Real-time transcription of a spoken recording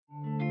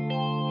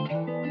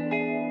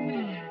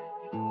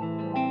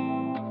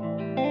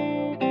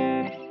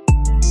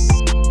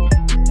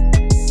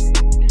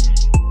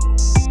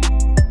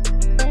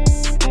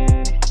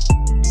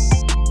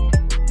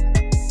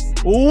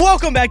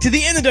Welcome back to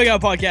the In the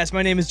Dugout podcast.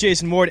 My name is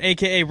Jason Ward,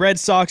 a.k.a. Red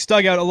Sox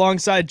Dugout,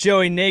 alongside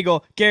Joey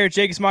Nagel, Garrett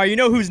Jacobsmeyer. You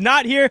know who's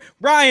not here?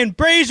 Ryan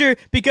Brasier,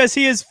 because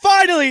he is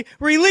finally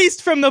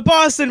released from the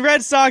Boston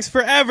Red Sox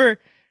forever.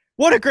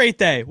 What a great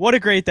day. What a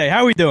great day.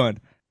 How are we doing?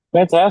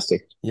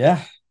 Fantastic.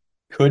 Yeah,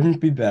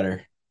 couldn't be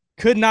better.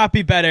 Could not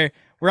be better.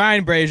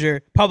 Ryan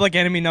Brasier, public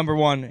enemy number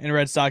one in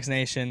Red Sox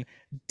Nation,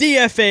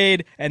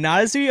 DFA'd, and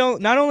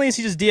not only is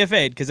he just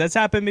DFA'd, because that's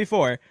happened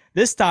before,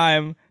 this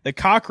time the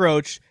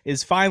cockroach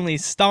is finally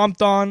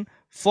stomped on,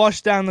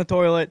 flushed down the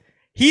toilet.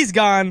 He's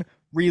gone,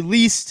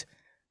 released.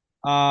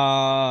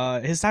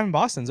 His time in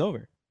Boston's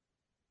over.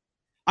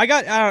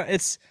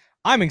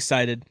 I'm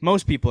excited.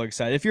 Most people are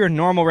excited. If you're a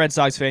normal Red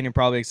Sox fan, you're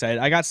probably excited.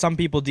 I got some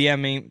people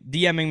DMing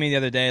me the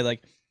other day,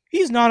 like,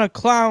 he's not a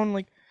clown,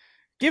 like,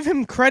 give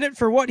him credit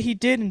for what he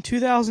did in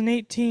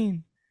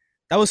 2018.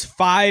 That was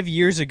 5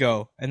 years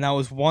ago, and that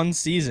was one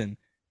season.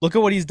 Look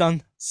at what he's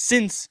done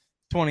since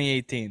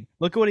 2018.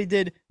 Look at what he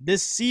did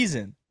this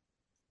season.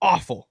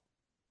 Awful.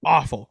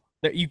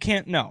 You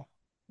can't, no.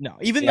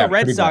 Even the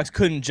Red Sox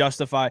couldn't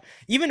justify.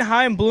 Even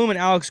Chaim Bloom and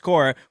Alex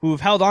Cora, who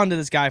have held on to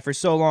this guy for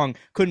so long,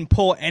 couldn't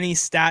pull any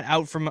stat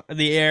out from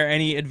the air,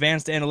 any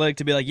advanced analytic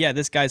to be like, yeah,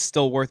 this guy's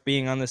still worth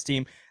being on this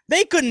team.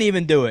 They couldn't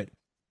even do it.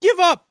 Give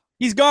up.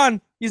 He's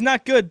gone. He's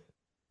not good.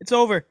 It's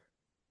over.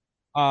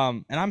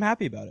 And I'm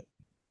happy about it.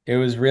 It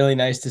was really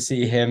nice to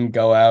see him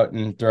go out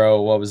and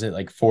throw,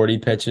 40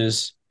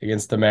 pitches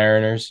against the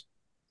Mariners.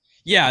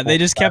 Yeah, they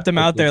just kept him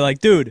out there like,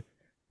 dude,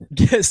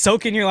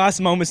 soak in your last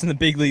moments in the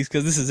big leagues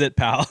because this is it,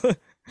 pal.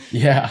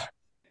 Yeah.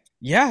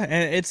 Yeah,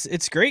 and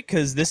it's great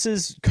because this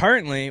is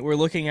currently, we're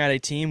looking at a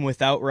team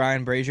without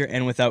Ryan Brasier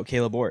and without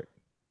Caleb Ort,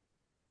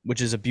 which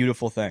is a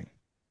beautiful thing.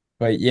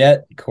 But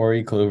yet,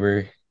 Corey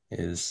Kluber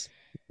is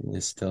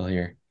still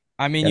here.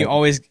 I mean, you're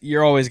always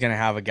gonna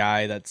have a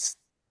guy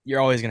you're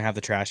always gonna have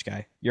the trash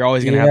guy. You're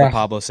always gonna have the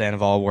Pablo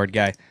Sandoval Award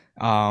guy.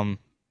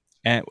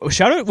 And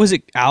shout out, was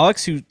it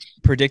Alex who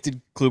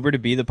predicted Kluber to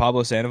be the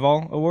Pablo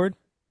Sandoval Award?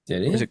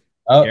 Did he? Or was it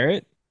Oh.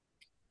 Garrett?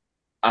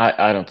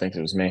 I don't think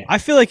it was me. I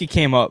feel like it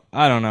came up.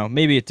 I don't know.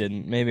 Maybe it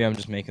didn't. Maybe I'm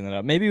just making that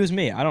up. Maybe it was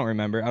me. I don't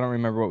remember. I don't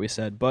remember what we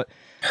said. But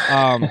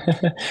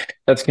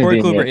That's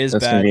Corey convenient. Kluber is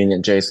That's bad.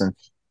 convenient, Jason.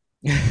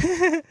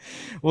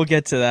 We'll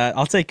get to that.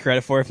 I'll take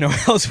credit for it if no one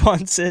else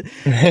wants it.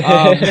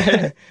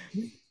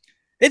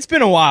 It's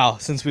been a while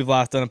since we've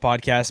last done a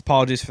podcast.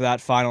 Apologies for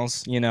that.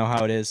 Finals, you know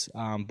how it is.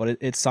 But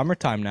it's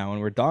summertime now,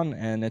 and we're done.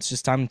 And it's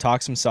just time to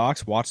talk some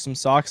Sox, watch some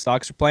Sox.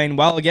 Sox are playing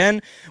well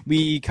again.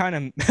 We kind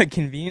of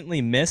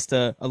conveniently missed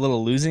a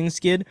little losing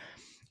skid,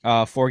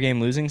 4-game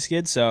losing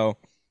skid. So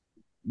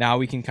now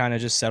we can kind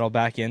of just settle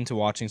back into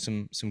watching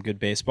some good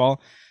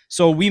baseball.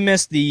 So we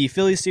missed the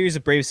Phillies series, the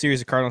Braves series,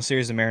 the Cardinals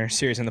series, the Mariners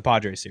series, and the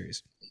Padres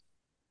series.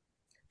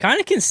 Kind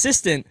of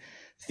consistent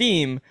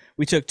theme.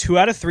 We took 2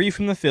 out of 3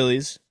 from the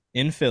Phillies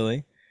in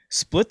Philly,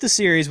 split the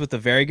series with the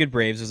very good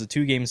Braves. It was a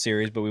 2-game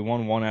series, but we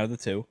won 1 out of the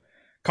 2.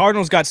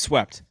 Cardinals got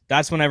swept.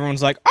 That's when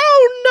everyone's like,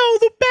 oh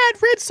no, the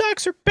bad Red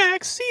Sox are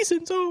back.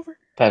 Season's over.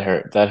 That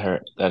hurt.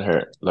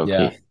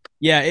 Low-key.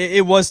 Yeah,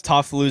 it was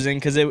tough losing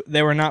because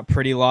they were not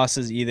pretty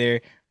losses either.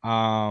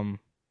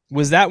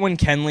 Was that when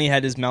Kenley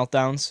had his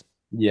meltdowns?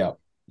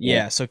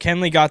 Yeah, so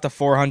Kenley got the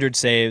 400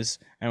 saves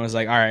and was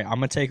like, all right, I'm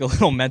going to take a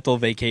little mental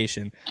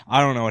vacation.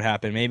 I don't know what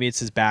happened. Maybe it's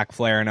his back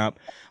flaring up.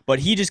 But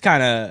he just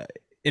kind of,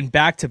 in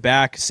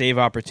back-to-back save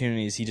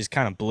opportunities, he just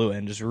kind of blew it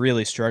and just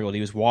really struggled.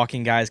 He was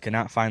walking guys, could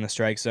not find the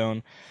strike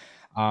zone.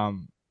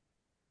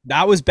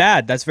 That was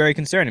bad. That's very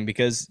concerning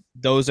because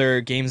those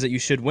are games that you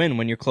should win.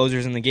 When your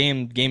closer's in the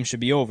game should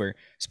be over,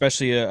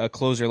 especially a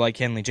closer like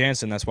Kenley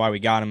Jansen. That's why we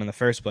got him in the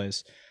first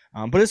place.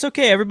 But it's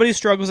okay. Everybody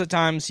struggles at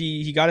times.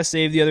 He got a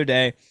save the other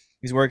day.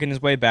 He's working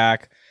his way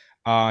back.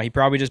 He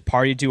probably just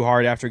partied too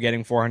hard after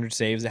getting 400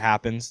 saves. It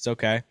happens. It's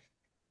okay.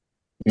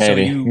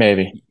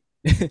 Maybe.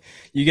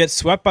 You get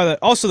swept by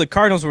also the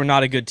Cardinals were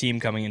not a good team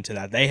coming into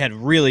that. They had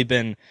really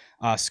been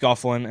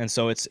scuffling, and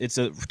so it's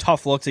a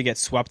tough look to get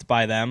swept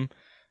by them.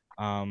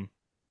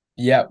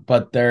 Yeah,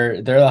 but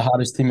they're the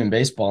hottest team in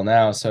baseball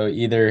now. So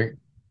either,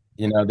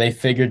 they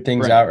figured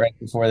things out right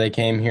before they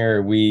came here,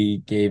 or we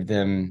gave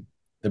them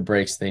the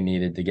breaks they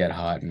needed to get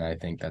hot, and I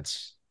think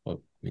that's what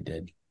we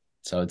did.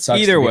 So it sucks.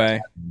 Either way,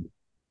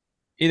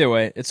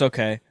 it's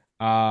okay.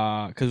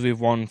 Because we've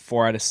won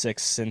 4 out of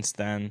 6 since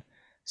then.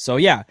 So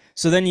yeah,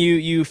 so then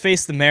you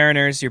face the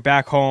Mariners, you're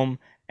back home,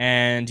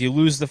 and you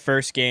lose the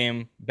first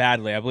game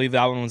badly. I believe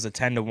that one was a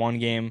 10-1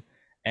 game,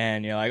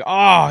 and you're like,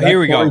 oh, here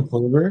we go.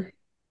 Kluber?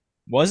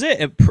 Was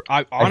it?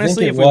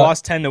 Honestly, if we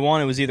lost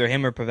 10-1, it was either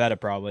him or Pivetta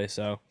probably.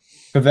 So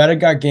Pivetta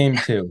got game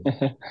 2.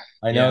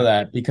 I know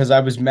that because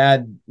I was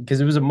mad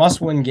because it was a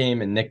must-win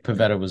game and Nick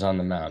Pivetta was on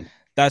the mound.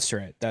 That's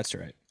right.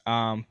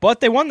 But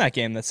they won that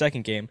game, that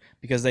second game,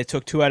 because they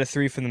took 2 out of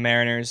 3 from the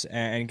Mariners,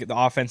 and the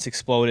offense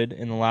exploded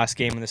in the last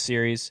game of the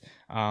series.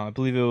 I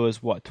believe it was,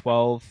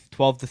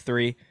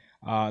 12-3.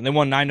 They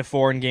won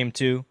 9-4 in game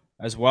 2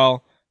 as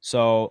well.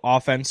 So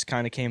offense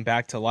kind of came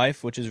back to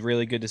life, which is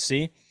really good to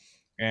see.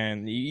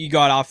 And you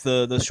got off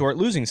the short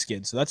losing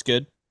skid, so that's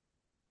good.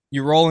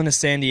 You roll into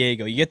San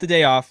Diego. You get the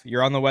day off.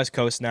 You're on the West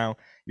Coast now.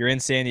 You're in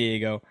San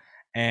Diego,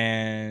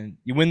 and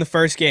you win the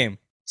first game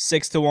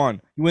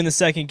 6-1. You win the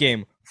second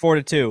game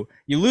 4-2.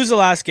 You lose the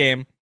last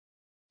game.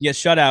 You get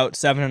shut out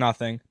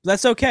 7-0.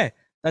 That's okay.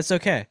 That's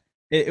okay.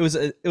 It was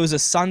a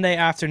Sunday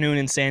afternoon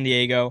in San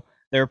Diego.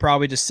 They were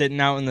probably just sitting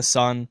out in the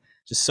sun,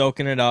 just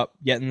soaking it up,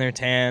 getting their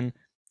tan.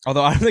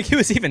 Although I don't think it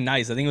was even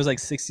nice. I think it was like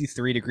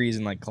 63 degrees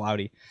and like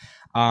cloudy.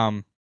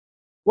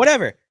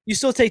 Whatever. You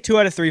still take 2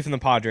 out of 3 from the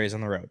Padres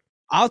on the road.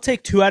 I'll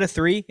take 2 out of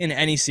 3 in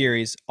any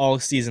series all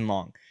season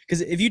long.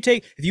 Because if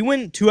you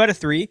win 2 out of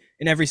 3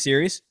 in every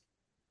series,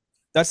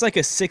 that's like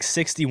a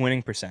 660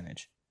 winning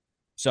percentage.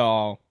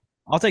 So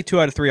I'll take 2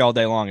 out of 3 all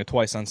day long and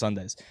twice on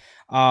Sundays.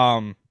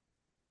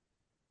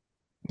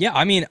 Yeah,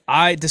 I mean,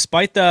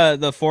 despite the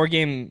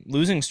 4-game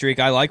losing streak,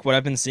 I like what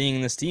I've been seeing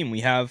in this team.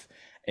 We have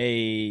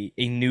a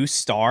new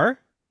star,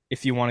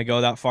 if you want to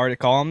go that far to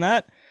call him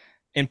that,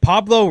 and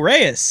Pablo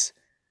Reyes.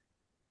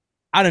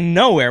 Out of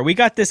nowhere, we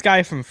got this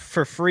guy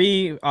for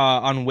free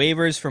on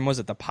waivers from, was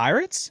it the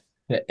Pirates?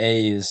 The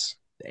A's.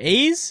 The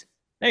A's?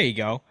 There you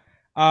go.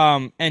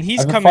 And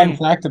he's I have a fun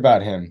fact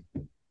about him.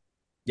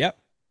 Yep.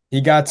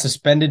 He got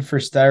suspended for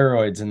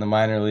steroids in the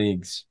minor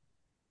leagues.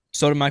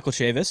 So did Michael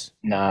Chavis.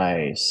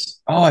 Nice.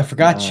 Oh, I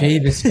forgot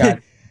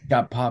Chavis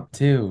got popped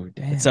too.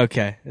 Damn. It's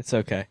okay. It's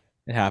okay.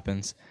 It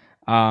happens.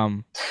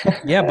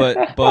 Yeah,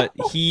 but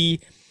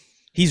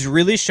he's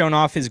really shown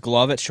off his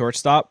glove at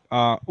shortstop.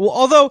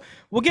 Although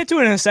we'll get to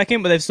it in a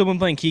second, but they've still been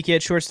playing Kiké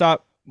at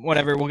shortstop.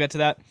 Whatever, we'll get to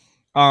that.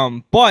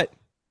 But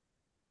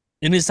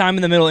in his time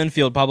in the middle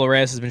infield, Pablo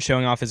Reyes has been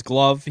showing off his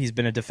glove. He's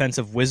been a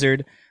defensive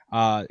wizard,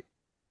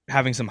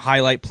 having some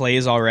highlight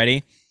plays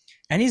already.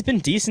 And he's been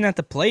decent at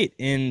the plate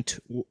in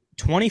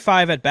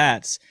 25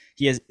 at-bats.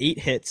 He has 8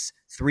 hits.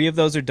 3 of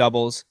those are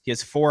doubles. He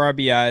has 4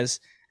 RBIs,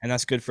 and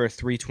that's good for a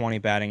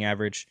 .320 batting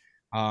average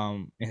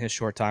in his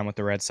short time with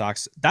the Red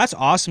Sox. That's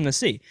awesome to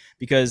see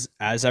because,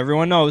 as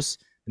everyone knows,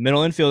 the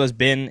middle infield has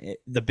been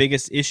the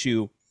biggest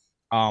issue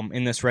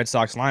in this Red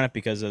Sox lineup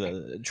because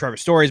of Trevor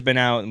Story's been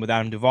out, and with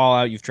Adam Duvall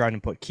out, you've tried to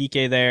put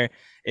Kiké there.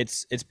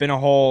 It's been a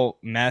whole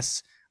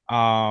mess,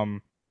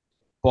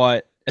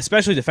 but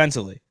especially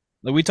defensively.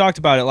 Like we talked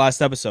about it last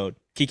episode,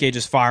 Kiké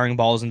just firing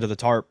balls into the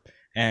tarp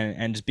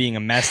and just being a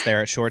mess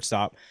there at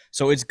shortstop.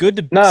 So it's good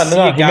to see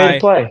a guy. He made a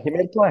play. He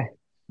made a play.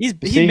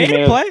 He made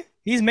a play.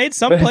 He's made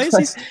some plays.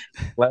 He's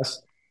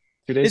last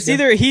 2 days. It's ago?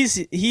 Either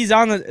he's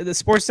on the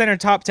Sports Center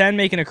top 10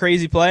 making a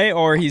crazy play,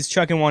 or he's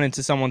chucking one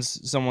into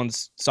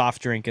someone's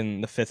soft drink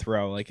in the 5th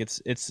row. Like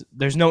it's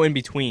there's no in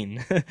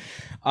between.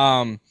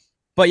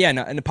 But yeah,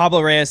 no, and Pablo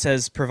Reyes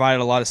has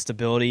provided a lot of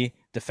stability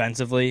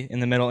defensively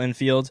in the middle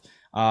infield.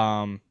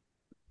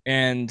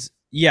 And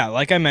yeah,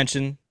 like I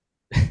mentioned,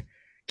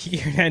 Kiké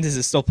Hernandez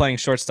is still playing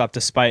shortstop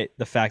despite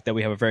the fact that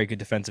we have a very good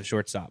defensive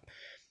shortstop.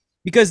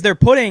 Because they're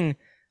putting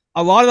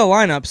a lot of the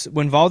lineups,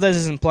 when Valdez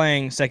isn't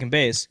playing second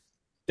base,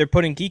 they're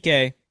putting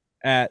Kiké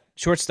at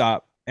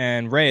shortstop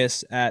and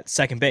Reyes at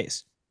second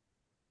base.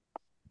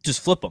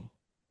 Just flip them.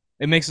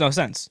 It makes no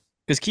sense.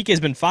 Because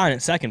Kiké's been fine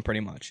at second pretty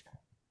much.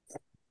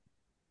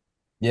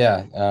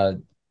 Yeah.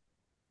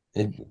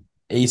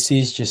 AC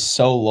is just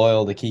so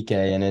loyal to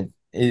Kiké, and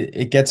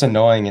it gets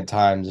annoying at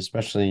times,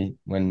 especially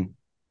when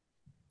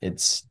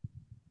it's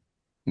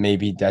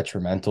maybe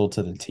detrimental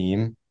to the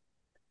team.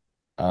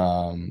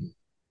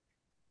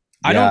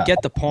 I don't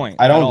get the point.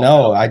 I don't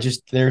know.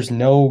 There's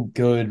no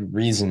good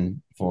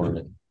reason for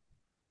it.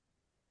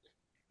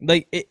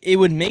 Like it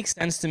would make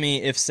sense to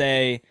me if,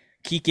 say,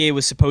 Kiké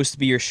was supposed to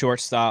be your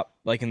shortstop,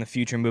 like in the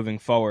future moving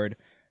forward.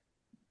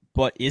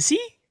 But is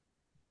he?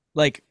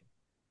 Like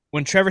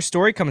when Trevor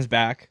Story comes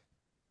back,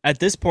 at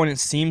this point, it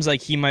seems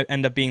like he might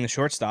end up being the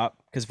shortstop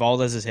because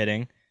Valdez is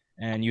hitting,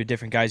 and you have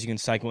different guys you can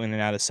cycle in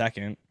and out of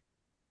second.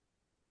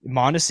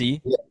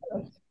 Mondesi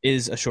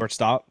is a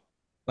shortstop.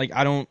 Like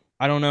I don't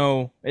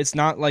know. It's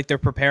not like they're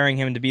preparing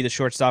him to be the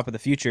shortstop of the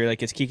future.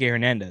 Like it's Kiké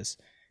Hernandez.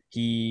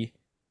 He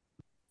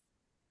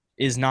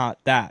is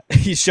not that.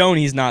 He's shown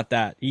he's not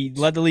that. He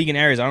led the league in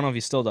errors. I don't know if he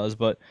still does,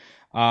 but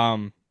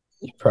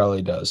he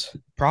probably does.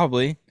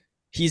 Probably.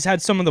 He's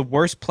had some of the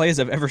worst plays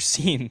I've ever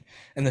seen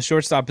in the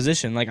shortstop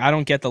position. Like, I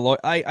don't get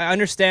I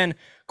understand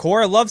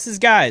Cora loves his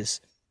guys.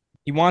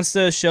 He wants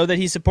to show that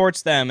he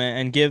supports them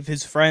and give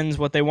his friends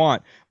what they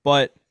want.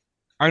 But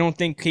I don't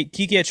think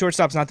Kiké at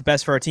shortstop is not the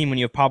best for our team when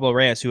you have Pablo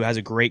Reyes, who has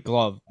a great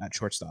glove at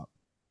shortstop.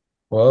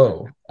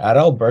 Whoa.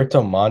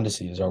 Adalberto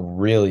Mondesi is a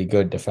really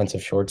good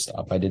defensive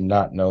shortstop. I did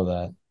not know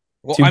that.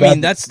 Well, I mean,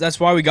 that's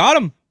why we got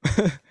him.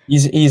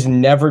 He's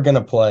never going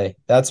to play.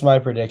 That's my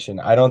prediction.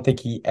 I don't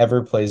think he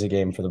ever plays a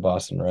game for the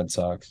Boston Red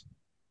Sox.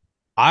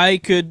 I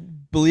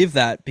could believe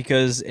that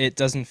because it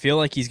doesn't feel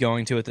like he's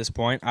going to at this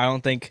point. I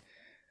don't think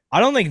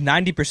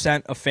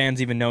 90% of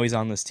fans even know he's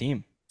on this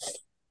team.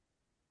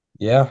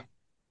 Yeah.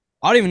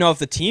 I don't even know if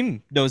the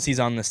team knows he's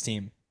on this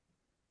team.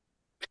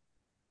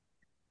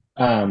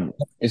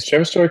 Is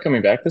Trevor Story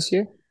coming back this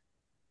year?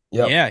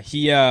 Yep. Yeah,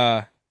 he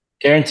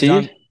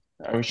guaranteed?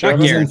 Are we sure?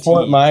 He's in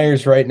Fort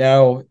Myers right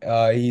now.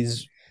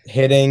 He's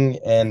hitting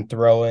and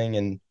throwing,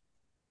 and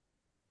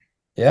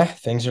Yeah,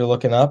 things are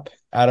looking up.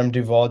 Adam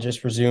Duvall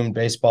just resumed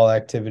baseball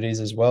activities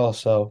as well,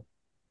 so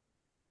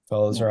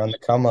fellas are on the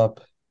come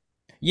up.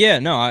 Yeah,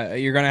 no,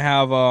 you're gonna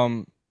have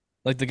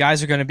like the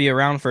guys are gonna be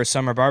around for a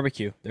summer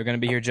barbecue. They're gonna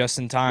be here just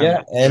in time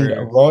Yeah, and for.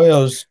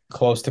 Arroyo's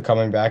close to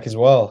coming back as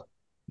well.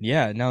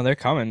 Yeah, no, they're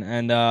coming,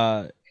 and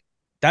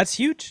that's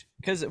huge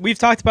because we've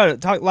talked about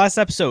it. Last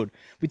episode,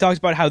 we talked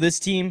about how this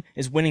team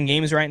is winning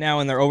games right now,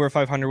 and they're over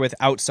 500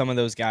 without some of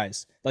those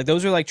guys. Like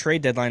those are like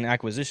trade deadline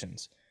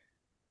acquisitions.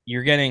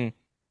 You're getting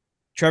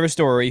Trevor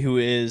Story, who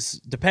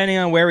is, depending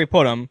on where we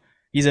put him,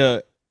 he's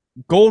a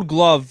Gold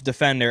Glove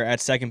defender at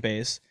second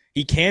base.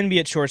 He can be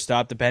at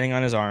shortstop depending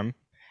on his arm,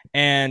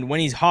 and when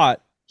he's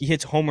hot, he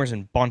hits homers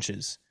in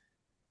bunches.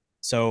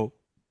 So,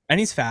 and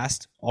he's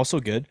fast, also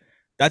good.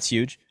 That's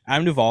huge.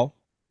 Adam Duvall,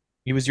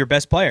 he was your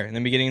best player in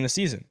the beginning of the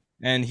season,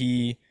 and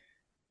he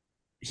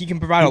can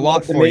provide He a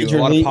lot led the for you, a major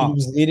lot of league. He pop.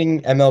 was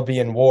leading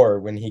MLB in WAR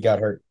when he got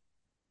hurt.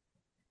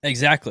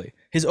 Exactly.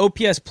 His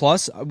OPS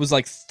plus was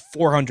like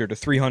 400 or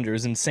 300. It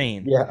was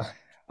insane. Yeah.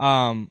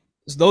 So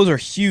those are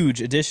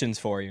huge additions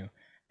for you.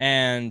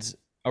 And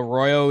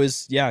Arroyo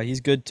is, yeah, he's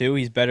good too.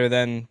 He's better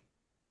than,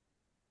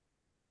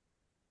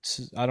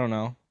 I don't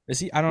know. Is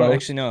he? I don't Both.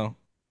 actually know.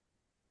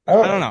 I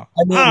don't I don't know.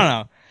 I mean, I don't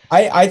know.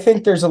 I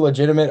think there's a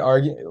legitimate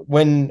argument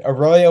when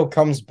Arroyo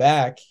comes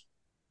back.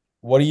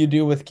 What do you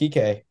do with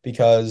Kiké?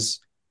 Because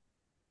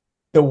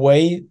the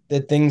way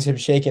that things have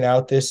shaken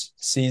out this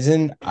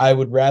season, I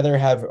would rather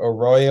have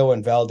Arroyo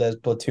and Valdez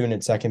platoon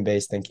at second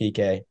base than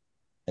Kiké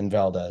and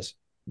Valdez.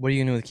 What are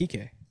you gonna do with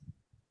Kiké?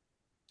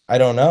 I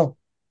don't know.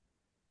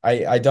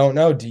 I don't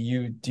know. Do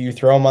you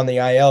throw him on the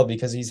IL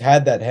because he's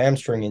had that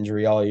hamstring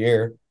injury all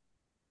year?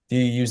 Do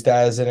you use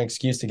that as an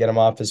excuse to get him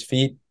off his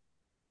feet?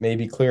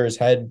 Maybe clear his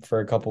head for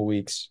a couple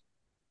weeks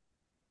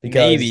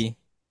because Maybe.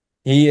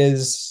 he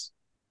is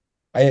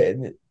I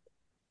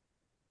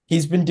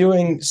he's been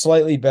doing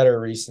slightly better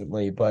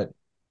recently, but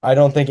I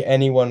don't think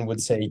anyone would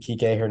say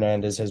Kiké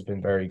Hernandez has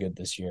been very good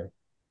this year.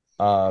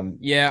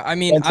 Yeah, I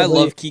mean, I Defensively,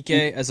 love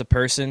Kiké as a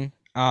person.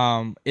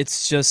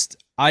 It's just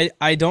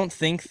I don't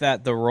think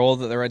that the role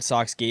that the Red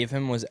Sox gave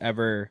him was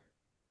ever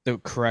the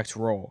correct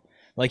role.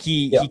 Like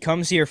yeah, he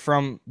comes here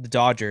from the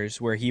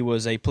Dodgers where he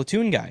was a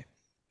platoon guy.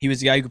 He was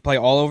the guy who could play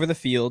all over the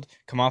field,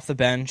 come off the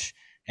bench,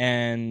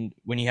 and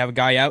when you have a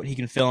guy out, he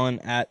can fill in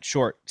at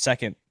short,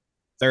 second,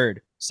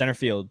 third, center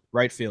field,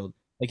 right field.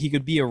 Like he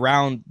could be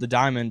around the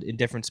diamond in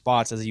different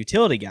spots as a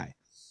utility guy.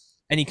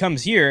 And he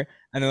comes here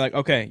and they're like,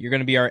 okay, you're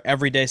going to be our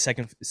everyday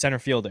second center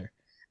fielder.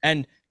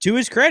 And to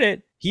his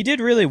credit, he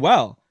did really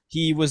well.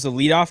 He was the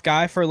leadoff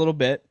guy for a little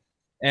bit,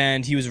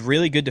 and he was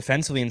really good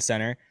defensively in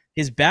center.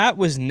 His bat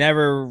was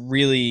never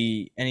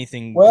really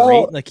anything great.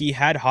 well, Like he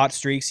had hot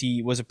streaks.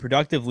 He was a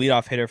productive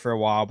leadoff hitter for a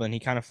while, but then he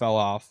kind of fell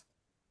off.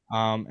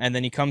 And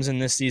then he comes in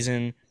this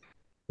season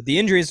with the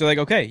injuries. They're like,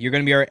 okay, you're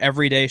going to be our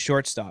everyday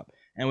shortstop.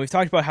 And we've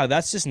talked about how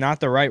that's just not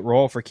the right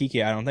role for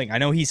Kiké, I don't think. I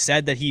know he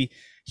said that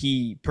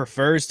he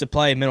prefers to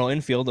play middle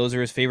infield. Those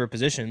are his favorite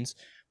positions.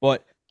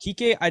 But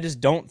Kiké, I just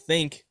don't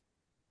think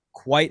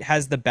quite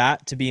has the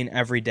bat to be an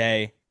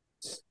everyday.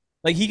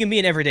 Like he can be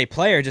an everyday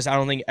player, just I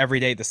don't think every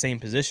day at the same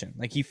position.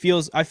 Like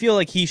I feel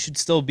like he should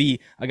still be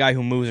a guy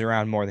who moves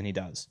around more than he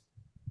does.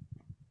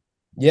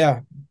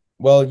 yeah.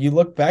 Well, you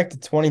look back to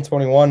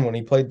 2021 when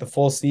he played the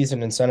full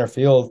season in center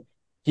field.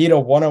 He had a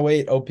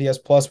 108 OPS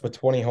plus with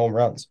 20 home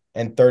runs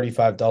and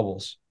 35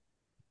 doubles.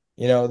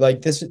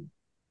 Like this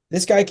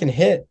guy can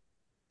hit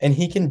and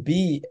he can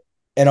be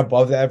an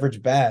above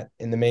average bat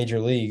in the major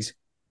leagues.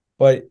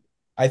 But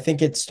I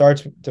think it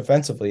starts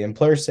defensively. And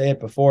players say it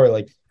before,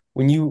 like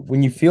when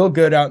you feel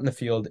good out in the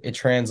field, it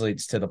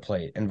translates to the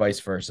plate and vice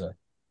versa.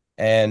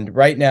 And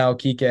right now,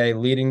 Kiké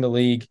leading the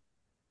league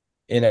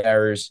in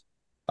errors.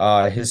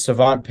 His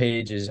savant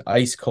page is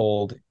ice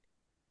cold.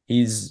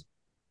 He's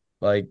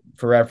like,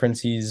 for reference,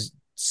 he's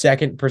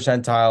second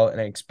percentile in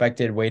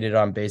expected weighted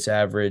on base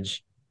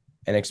average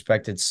and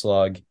expected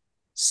slug,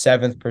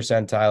 seventh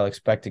percentile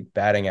expected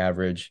batting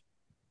average,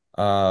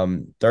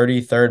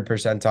 33rd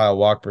percentile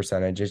walk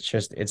percentage.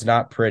 It's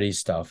not pretty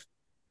stuff.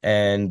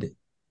 And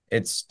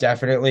it's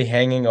definitely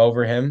hanging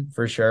over him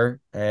for sure.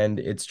 And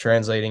it's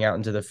translating out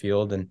into the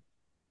field. And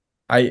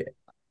I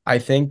I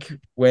think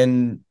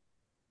when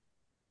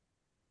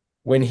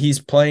he's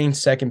playing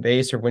second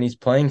base or when he's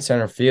playing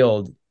center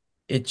field,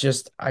 it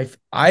just I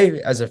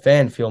as a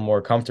fan feel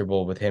more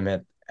comfortable with him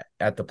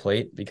at the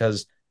plate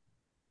because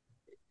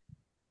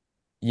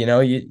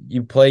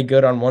you play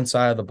good on one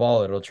side of the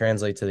ball, it'll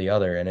translate to the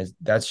other, and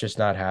that's just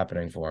not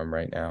happening for him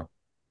right now.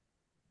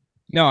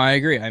 No, I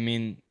agree. I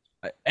mean,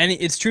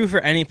 it's true for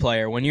any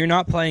player. When you're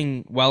not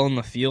playing well in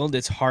the field,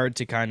 it's hard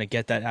to kind of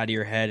get that out of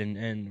your head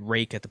and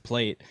rake at the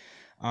plate.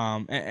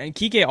 And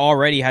Kiké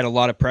already had a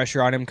lot of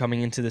pressure on him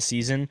coming into the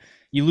season.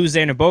 You lose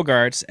Xander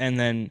Bogaerts, and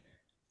then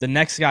the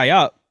next guy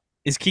up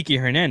is Kiké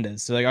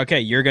Hernandez. So like,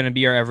 okay, you're going to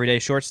be our everyday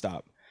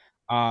shortstop.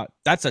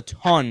 That's a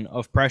ton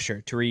of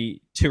pressure to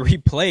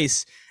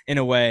replace in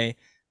a way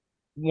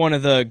one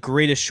of the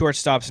greatest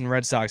shortstops in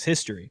Red Sox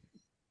history.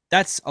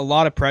 That's a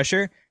lot of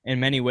pressure, in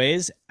many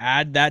ways.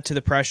 Add that to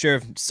the pressure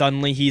of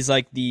suddenly he's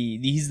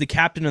the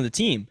captain of the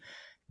team.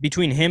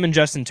 Between him and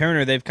Justin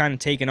Turner, they've kind of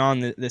taken on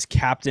this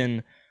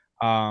captain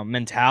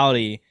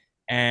mentality,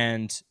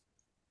 and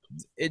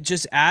it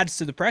just adds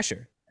to the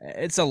pressure.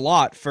 It's a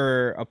lot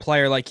for a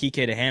player like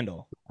Kiké to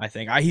handle. I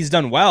think he's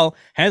done well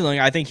handling.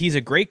 I think he's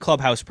a great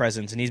clubhouse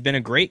presence, and he's been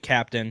a great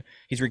captain.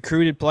 He's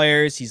recruited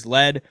players, he's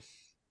led,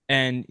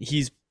 and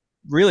he's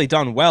really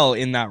done well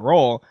in that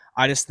role.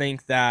 I just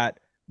think that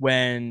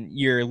when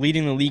you're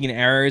leading the league in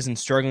errors and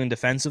struggling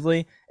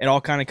defensively, it all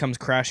kind of comes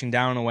crashing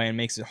down in a way and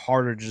makes it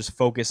harder to just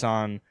focus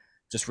on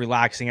just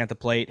relaxing at the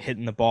plate,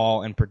 hitting the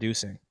ball, and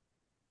producing.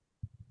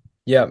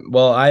 Yeah,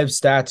 well, I have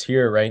stats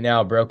here right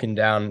now broken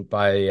down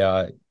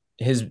by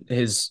his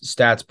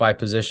stats by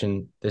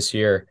position this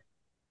year.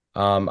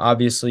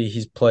 Obviously,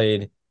 he's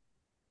played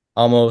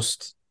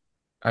almost,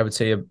 I would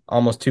say,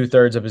 almost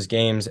 2/3 of his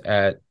games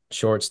at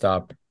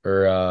shortstop,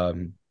 or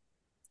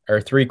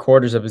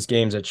 3/4 of his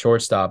games at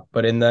shortstop.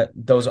 But in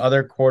those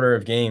other quarter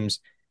of games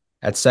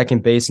at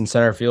second base and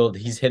center field,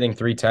 he's hitting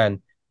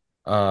 .310.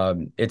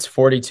 It's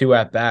 42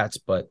 at bats,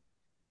 but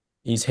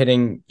he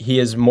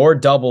has more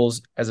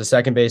doubles as a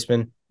second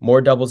baseman,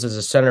 more doubles as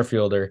a center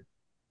fielder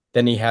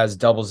than he has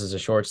doubles as a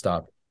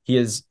shortstop. He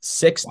has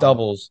 6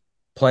 doubles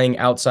playing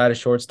outside of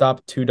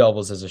shortstop, 2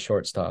 doubles as a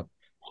shortstop.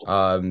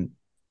 The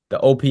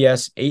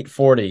OPS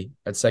 840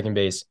 at second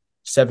base,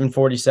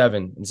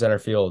 747 in center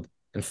field,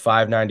 and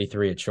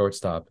 593 at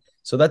shortstop.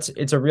 So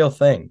it's a real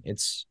thing.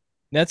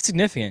 That's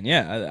significant.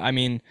 Yeah. I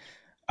mean,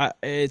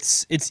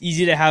 it's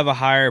easy to have a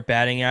higher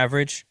batting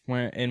average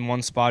when in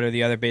one spot or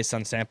the other based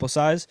on sample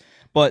size,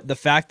 but the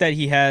fact that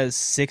he has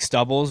 6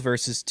 doubles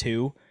versus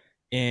 2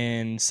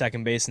 in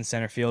second base and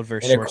center field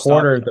versus and a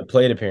quarter of the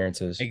plate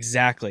appearances,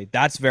 exactly,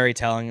 that's very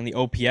telling, and the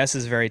OPS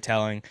is very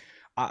telling.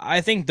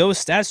 I think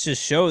those stats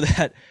just show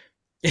that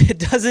it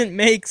doesn't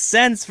make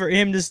sense for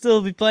him to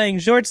still be playing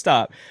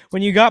shortstop.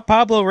 When you got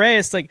Pablo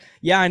Reyes,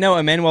 I know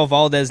Emmanuel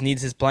Valdez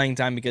needs his playing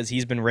time because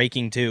he's been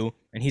raking too,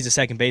 and he's a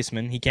second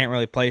baseman. He can't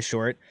really play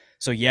short.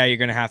 So, yeah, you're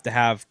going to have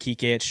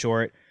Kiké at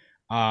short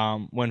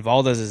when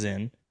Valdez is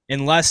in,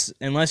 unless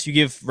you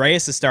give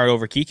Reyes a start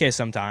over Kiké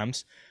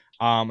sometimes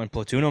and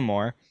platoon him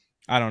more.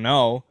 I don't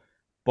know.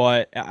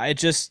 But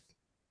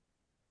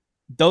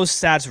those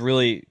stats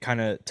really kind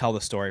of tell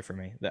the story for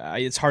me.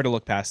 It's hard to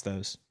look past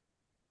those.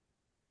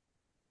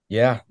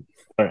 Yeah.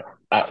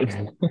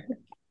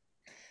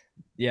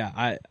 Yeah,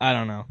 I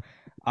don't know.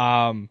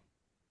 And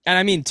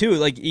I mean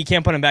too, you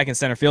can't put him back in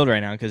center field right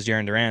now because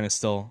Jarren Duran is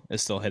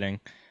still hitting.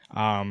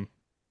 I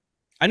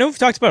know we've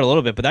talked about it a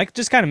little bit, but that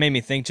just kind of made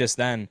me think just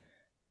then,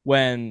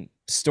 when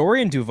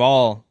Story and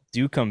Duvall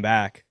do come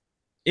back,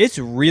 it's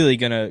really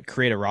gonna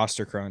create a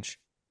roster crunch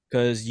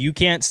because you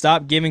can't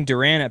stop giving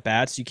Duran at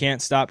bats. You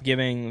can't stop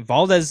giving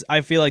Valdez.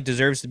 I feel like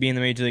deserves to be in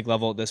the major league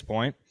level at this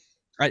point.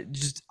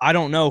 I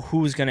don't know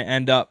who's going to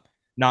end up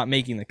not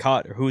making the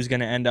cut or who's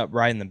going to end up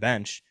riding the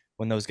bench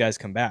when those guys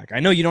come back.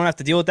 I know you don't have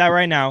to deal with that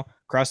right now.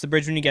 Cross the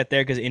bridge when you get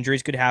there because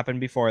injuries could happen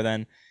before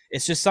then.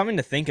 It's just something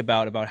to think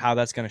about how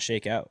that's going to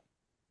shake out.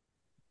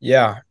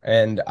 Yeah,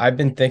 and I've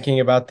been thinking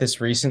about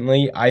this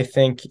recently. I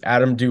think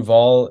Adam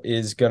Duvall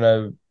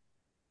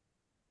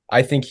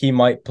I think he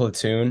might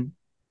platoon.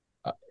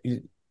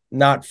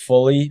 Not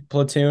fully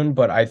platoon,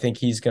 but I think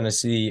he's going to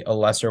see a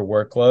lesser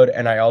workload.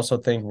 And I also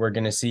think we're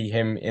going to see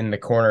him in the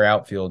corner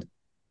outfield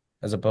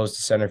as opposed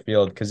to center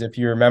field. Because if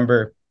you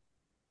remember,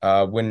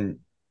 when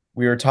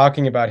we were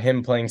talking about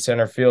him playing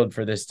center field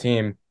for this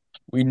team,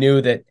 we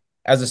knew that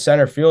as a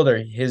center fielder,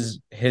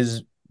 his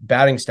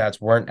batting stats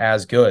weren't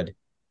as good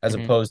as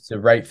opposed to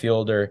right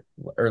field or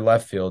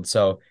left field.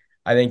 So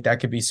I think that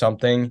could be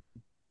something,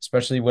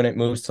 especially when it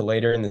moves to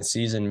later in the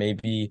season.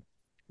 Maybe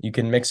you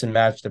can mix and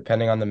match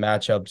depending on the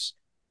matchups.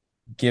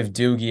 Give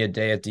Doogie a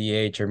day at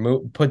DH or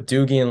put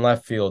Doogie in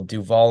left field,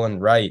 Duvall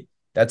in right.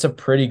 That's a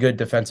pretty good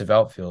defensive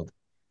outfield.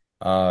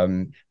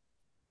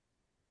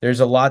 There's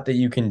a lot that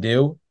you can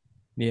do.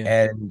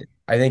 Yeah. And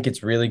I think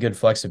it's really good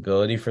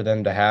flexibility for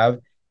them to have.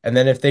 And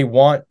then if they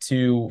want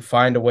to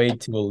find a way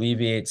to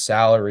alleviate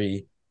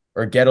salary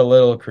or get a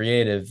little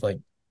creative,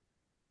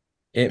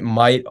 it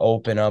might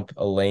open up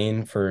a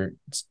lane for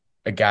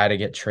a guy to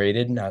get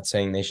traded. Not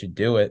saying they should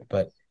do it,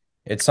 but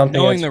it's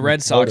something. Knowing the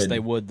Red Sox, they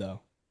would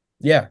though.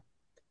 Yeah.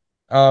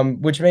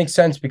 Which makes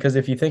sense because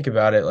if you think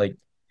about it,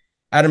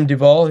 Adam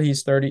Duvall,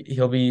 he's 30,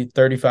 he'll be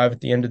 35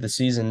 at the end of the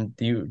season.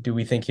 Do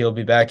we think he'll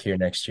be back here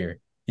next year?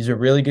 He's a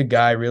really good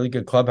guy, really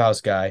good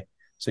clubhouse guy.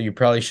 So you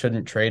probably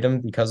shouldn't trade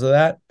him because of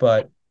that.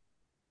 But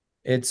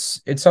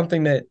it's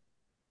something that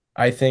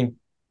I think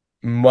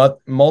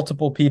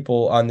multiple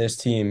people on this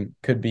team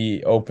could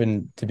be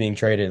open to being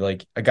traded.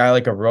 Like a guy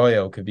like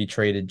Arroyo could be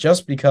traded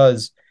just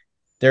because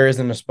there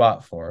isn't a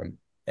spot for him.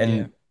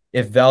 And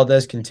if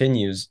Valdez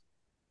continues,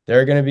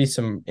 there are going to be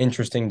some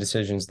interesting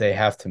decisions they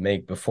have to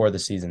make before the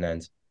season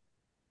ends.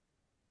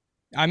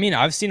 I mean,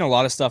 I've seen a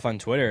lot of stuff on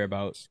Twitter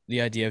about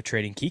the idea of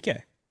trading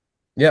Kiké.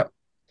 Yeah.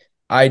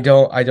 I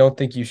don't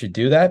think you should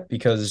do that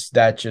because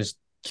that just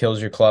kills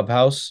your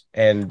clubhouse.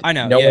 And I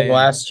know.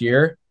 Last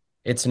year,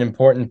 It's an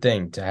important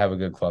thing to have a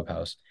good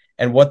clubhouse.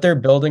 And what they're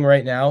building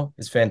right now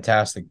is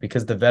fantastic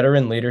because the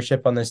veteran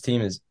leadership on this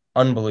team is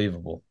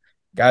unbelievable.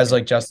 Guys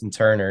like Justin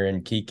Turner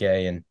and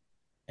Kiké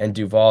and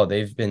Duvall,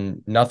 they've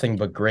been nothing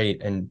but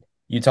great. And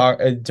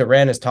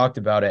Duran has talked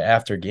about it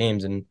after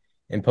games and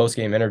in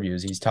post-game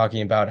interviews. He's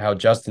talking about how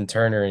Justin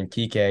Turner and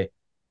Kiké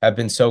have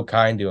been so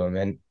kind to him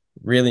and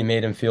really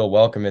made him feel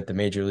welcome at the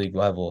major league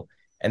level.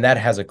 And that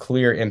has a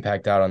clear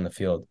impact out on the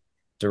field.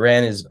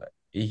 Duran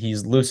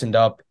he's loosened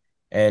up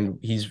and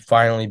he's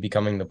finally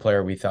becoming the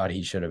player we thought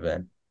he should have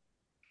been.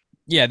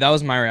 Yeah, that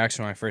was my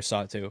reaction when I first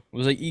saw it too. It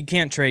was like, you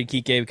can't trade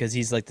Kiké because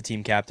he's like the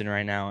team captain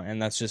right now,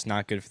 and that's just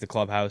not good for the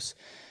clubhouse.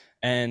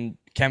 And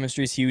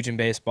chemistry is huge in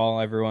baseball.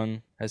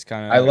 Everyone has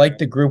kind of. I like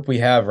the group we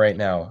have right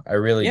now. I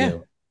really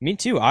do. Me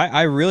too.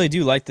 I really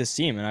do like this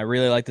team, and I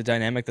really like the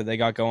dynamic that they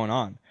got going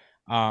on.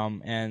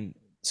 And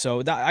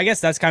so I guess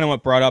that's kind of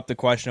what brought up the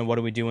question of what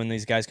do we do when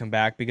these guys come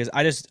back, because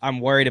I'm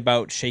worried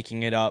about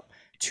shaking it up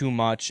too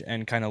much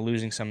and kind of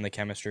losing some of the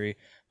chemistry.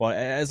 But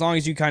as long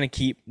as you kind of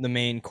keep the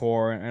main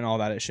core and all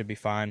that, it should be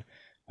fine.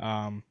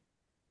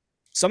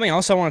 Something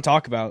else I want to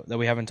talk about that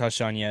we haven't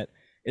touched on yet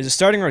is a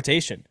starting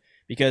rotation,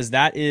 because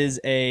that is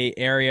a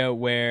area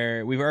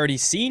where we've already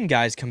seen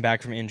guys come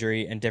back from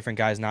injury and different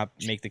guys not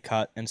make the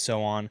cut and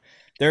so on.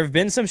 There have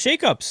been some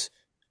shakeups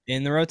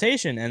in the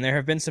rotation, and there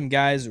have been some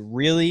guys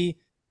really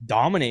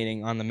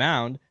dominating on the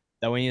mound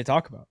that we need to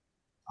talk about.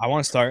 I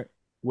want to start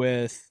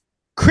with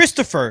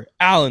Christopher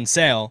Allen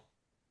Sale.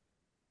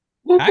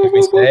 Can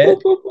we say it?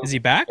 Is he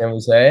back? Can we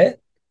say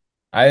it?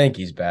 I think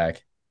he's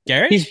back.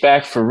 Garrett? He's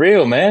back for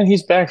real, man.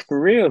 He's back for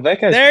real.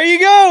 That guy's... There you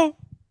go.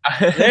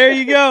 There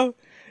you go.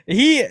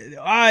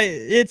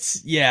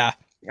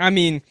 I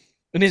mean,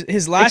 in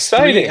his last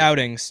three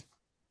outings,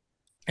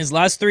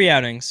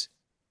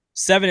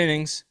 7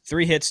 innings,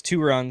 3 hits,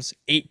 2 runs,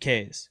 8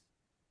 Ks.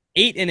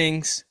 8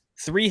 innings,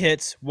 3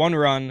 hits, 1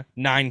 run,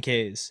 9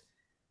 Ks.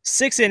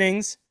 6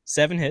 innings,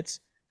 7 hits,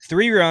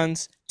 3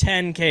 runs,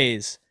 10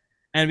 Ks.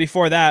 And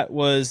before that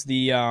was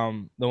the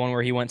one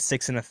where he went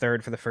 6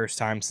 1/3 for the first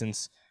time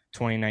since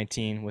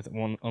 2019 with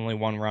only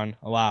 1 run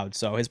allowed.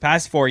 So his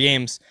past 4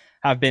 games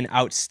have been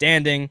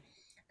outstanding,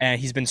 and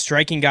he's been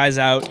striking guys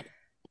out.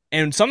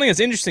 And something that's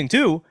interesting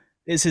too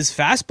is his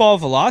fastball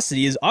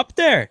velocity is up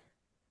there.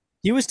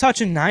 He was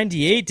touching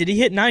 98. Did he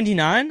hit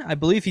 99? I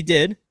believe he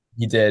did.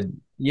 He did.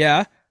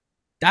 Yeah.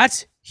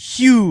 That's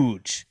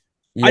huge.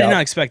 Yep. I did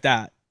not expect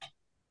that.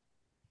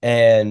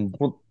 And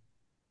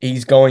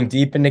he's going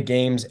deep into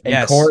games,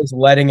 and Core's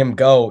letting him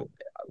go.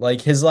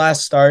 Like his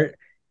last start,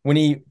 when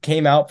he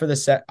came out for the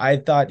set, I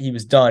thought he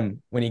was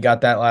done when he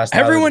got that last.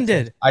 Everyone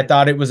did. I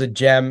thought it was a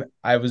gem.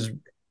 I was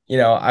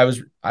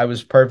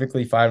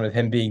perfectly fine with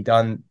him being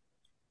done.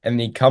 And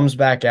he comes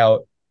back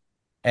out,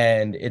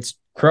 and it's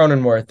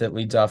Cronenworth that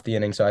leads off the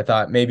inning. So I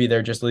thought maybe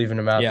they're just leaving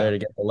him out there to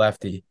get the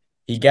lefty.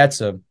 He gets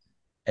him,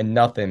 and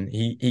nothing.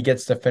 He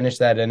gets to finish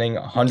that inning.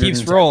 100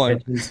 keeps rolling.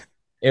 Pitches.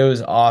 It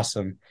was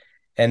awesome.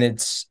 And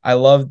I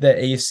love that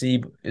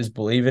AC is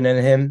believing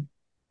in him.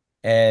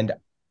 And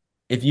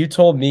if you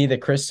told me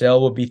that Chris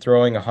Sale would be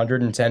throwing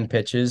 110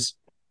 pitches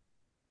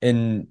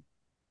in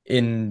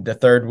the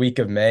 3rd week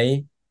of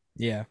May,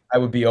 I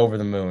would be over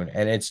the moon.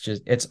 And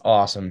it's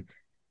awesome.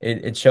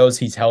 It shows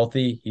he's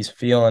healthy. He's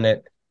feeling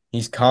it.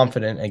 He's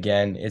confident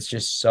again. It's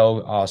just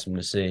so awesome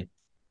to see.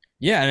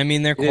 Yeah, and I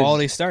mean, their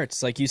quality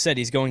starts. Like you said,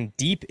 he's going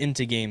deep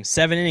into games.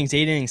 7 innings,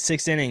 8 innings,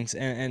 6 innings,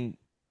 and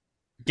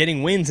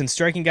getting wins and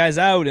striking guys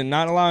out and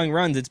not allowing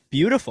runs. It's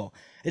beautiful.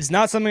 It's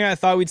not something I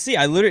thought we'd see.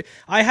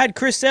 I had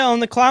Chris Sale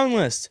on the clown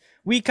list.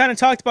 We kind of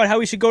talked about how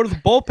we should go to the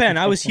bullpen.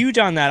 I was huge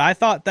on that. I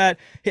thought that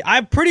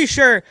I'm pretty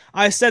sure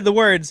I said the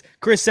words,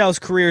 Chris Sale's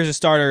career as a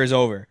starter is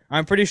over.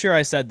 I'm pretty sure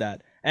I said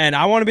that. And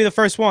I want to be the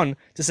first one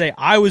to say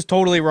I was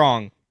totally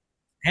wrong.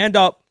 Hand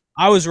up,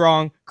 I was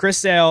wrong. Chris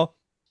Sale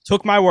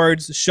took my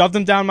words, shoved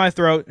them down my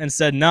throat, and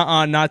said,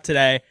 nuh-uh, not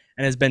today,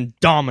 and has been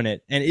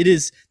dominant. And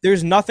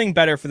there's nothing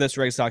better for this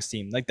Red Sox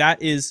team. Like,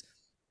 that is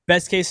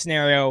best case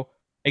scenario,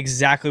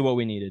 exactly what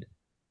we needed.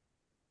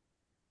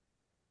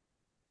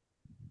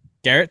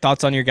 Garrett,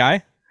 thoughts on your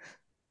guy?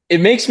 It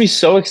makes me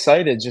so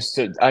excited.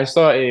 I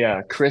saw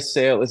a Chris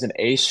Sale is an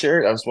ace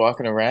shirt. I was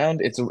walking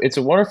around. It's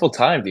a wonderful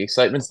time. The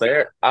excitement's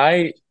there.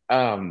 I'm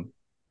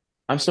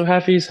so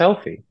happy he's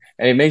healthy,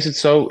 and it makes it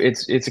so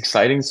it's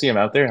exciting to see him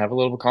out there and have a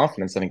little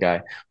confidence in a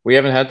guy. We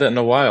haven't had that in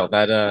a while.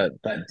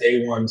 That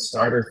day one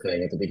starter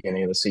thing at the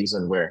beginning of the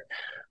season where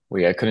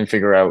we couldn't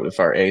figure out if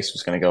our ace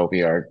was going to go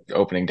be our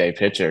opening day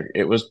pitcher.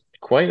 It was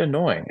quite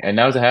annoying. And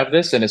now to have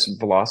this and his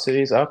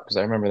velocity is up, because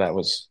I remember that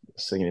was a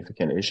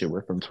significant issue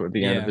with him toward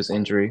the end of his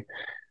injury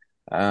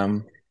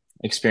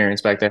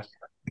experience back there.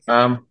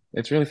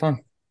 It's really fun.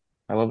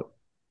 I love it.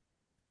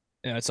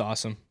 Yeah, it's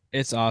awesome.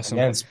 It's awesome.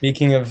 And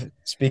speaking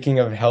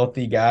of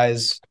healthy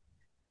guys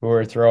who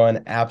are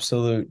throwing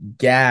absolute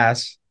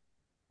gas,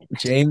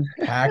 James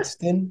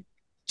Paxton.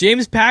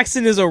 James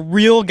Paxton is a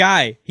real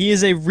guy. He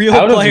is a real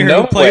player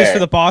who plays for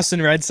the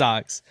Boston Red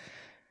Sox.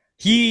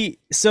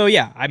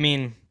 I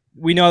mean,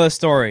 we know the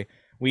story.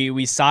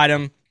 We signed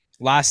him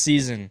last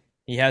season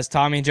He has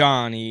Tommy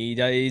John.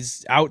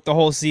 He's out the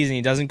whole season.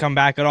 He doesn't come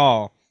back at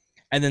all.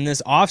 And then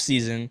this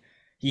offseason,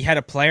 he had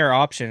a player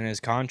option in his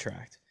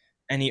contract.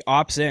 And he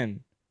opts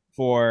in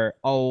for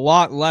a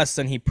lot less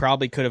than he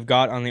probably could have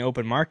got on the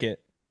open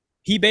market.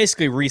 He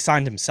basically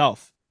re-signed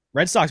himself.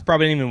 Red Sox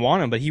probably didn't even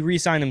want him, but he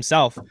re-signed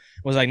himself.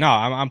 Was like, no,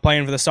 I'm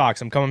playing for the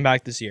Sox. I'm coming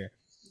back this year.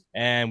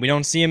 And we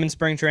don't see him in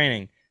spring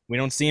training. We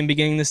don't see him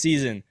beginning the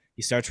season.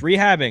 He starts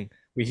rehabbing.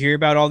 We hear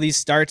about all these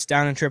starts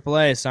down in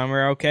AAA. Some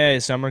are okay,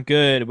 some are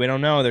good. We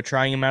don't know. They're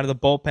trying him out of the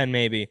bullpen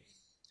maybe.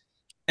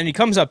 And he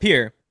comes up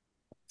here.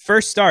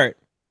 First start,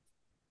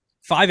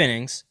 5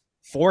 innings,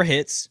 4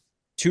 hits,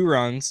 2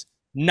 runs,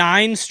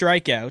 9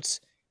 strikeouts.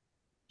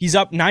 He's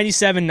up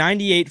 97,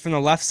 98 from the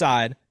left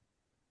side.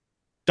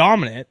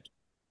 Dominant.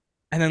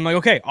 And then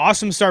okay,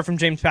 awesome start from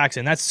James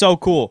Paxton. That's so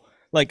cool.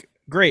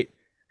 Great.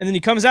 And then he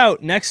comes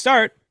out, next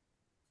start,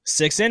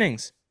 6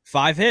 innings,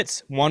 5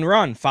 hits, 1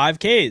 run, 5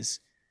 Ks.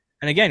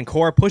 And again,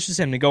 Cora pushes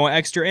him to go an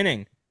extra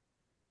inning.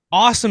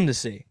 Awesome to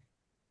see.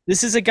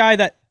 This is a guy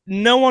that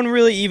no one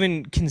really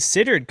even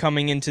considered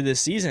coming into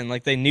this season.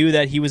 They knew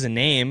that he was a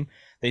name.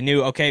 They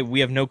knew, okay,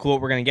 we have no clue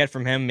what we're going to get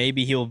from him.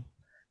 Maybe he'll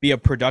be a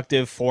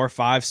productive 4 or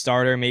 5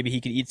 starter. Maybe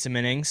he could eat some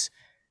innings.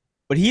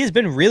 But he has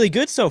been really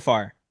good so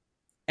far.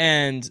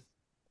 And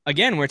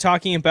again, we're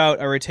talking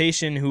about a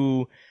rotation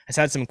who has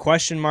had some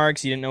question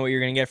marks. You didn't know what you're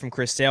going to get from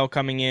Chris Sale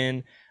coming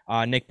in.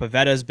 Nick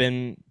Pivetta has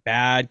been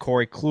bad.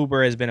 Corey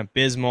Kluber has been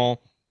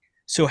abysmal.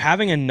 So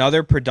having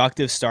another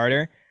productive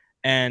starter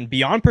and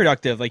beyond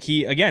productive,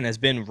 he, again, has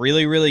been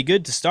really, really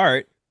good to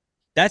start,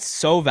 that's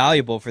so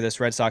valuable for this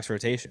Red Sox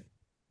rotation.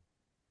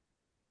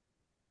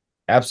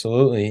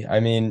 Absolutely. I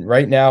mean,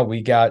 right now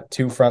we got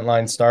 2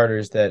 frontline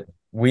starters that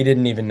we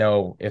didn't even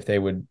know if they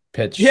would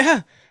pitch.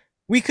 Yeah,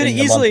 we could have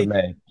easily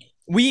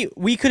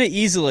we could have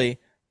easily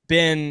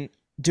been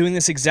doing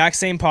this exact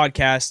same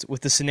podcast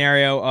with the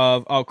scenario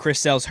of, Chris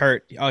Sale's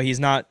hurt. Oh, he's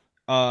not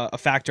a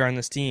factor on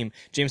this team.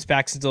 James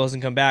Paxton still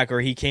doesn't come back, or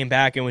he came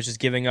back and was just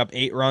giving up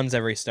 8 runs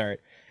every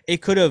start.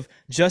 It could have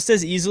just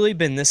as easily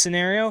been this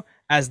scenario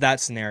as that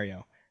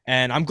scenario.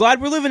 And I'm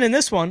glad we're living in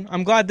this one.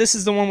 I'm glad this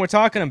is the one we're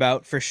talking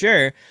about for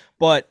sure.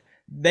 But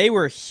they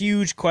were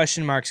huge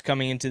question marks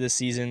coming into the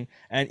season.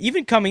 And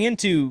even coming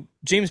into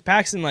James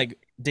Paxton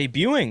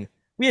debuting,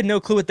 we had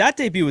no clue what that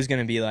debut was going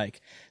to be like.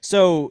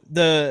 So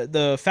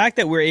the fact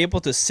that we're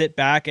able to sit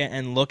back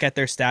and look at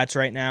their stats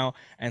right now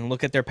and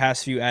look at their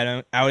past few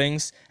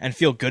outings and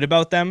feel good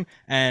about them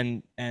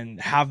and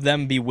have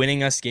them be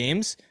winning us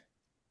games,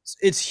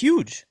 it's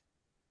huge.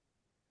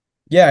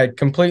 Yeah, it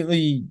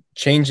completely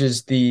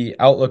changes the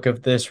outlook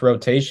of this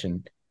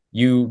rotation.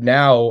 You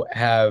now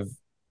have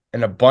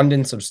an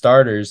abundance of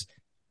starters,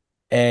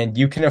 and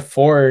you can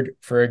afford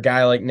for a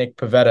guy like Nick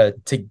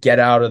Pivetta to get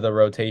out of the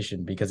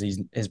rotation because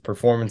his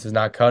performance is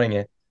not cutting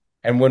it.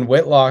 And when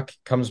Whitlock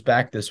comes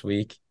back this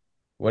week,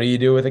 what do you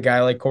do with a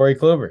guy like Corey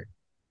Kluber?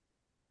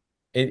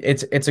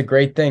 It's a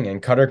great thing.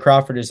 And Cutter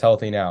Crawford is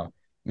healthy now.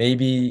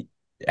 Maybe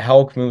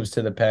Houck moves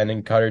to the pen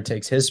and Cutter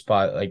takes his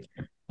spot.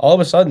 All of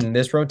a sudden,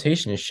 this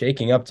rotation is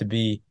shaking up to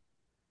be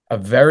a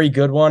very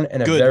good one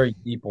and a very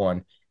deep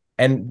one.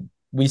 And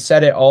we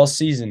said it all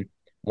season.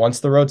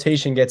 Once the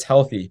rotation gets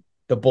healthy,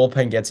 the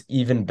bullpen gets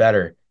even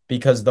better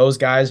because those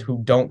guys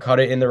who don't cut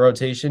it in the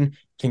rotation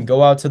can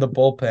go out to the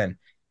bullpen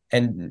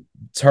and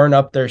turn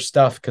up their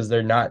stuff because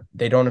they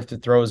don't have to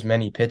throw as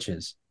many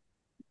pitches.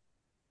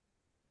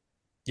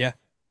 Yeah.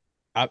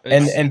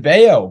 And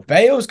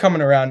Bayo's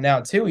coming around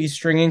now too. He's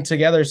stringing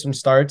together some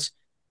starts.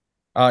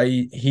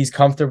 He's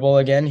comfortable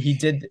again. He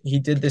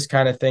did this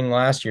kind of thing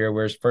last year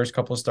where his first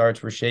couple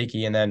starts were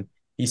shaky and then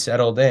he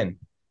settled in.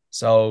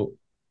 So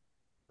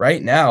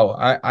right now,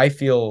 I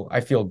feel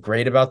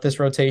great about this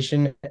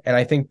rotation, and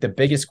I think the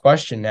biggest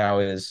question now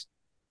is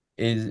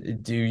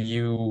do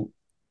you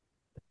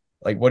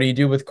what do you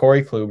do with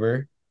Corey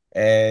Kluber,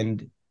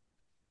 and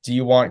do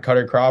you want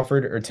Cutter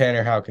Crawford or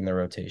Tanner Houck in the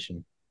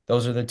rotation?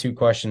 Those are the 2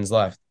 questions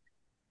left,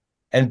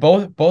 and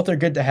both are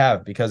good to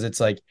have because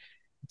it's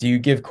do you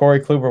give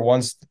Corey Kluber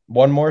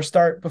one more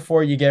start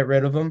before you get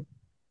rid of him,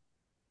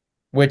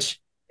 which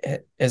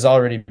has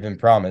already been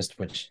promised,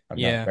 which I'm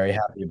not very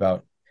happy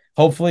about.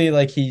 Hopefully,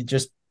 he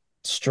just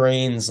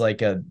strains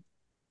a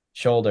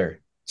shoulder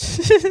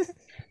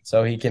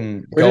so he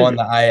can go on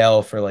the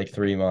IL for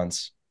 3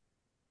 months.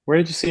 Where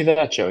did you see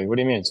that, Joey? What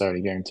do you mean it's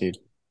already guaranteed?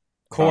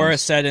 Cora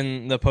said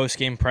in the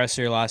post-game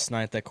presser last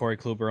night that Corey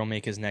Kluber will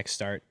make his next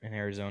start in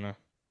Arizona.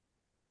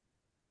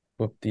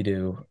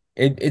 Whoop-de-doo.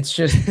 It's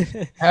just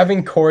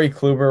having Corey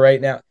Kluber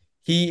right now,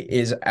 he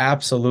is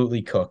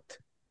absolutely cooked.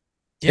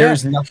 Yeah.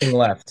 There's nothing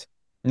left.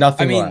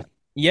 Nothing left.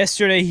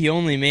 Yesterday he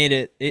only made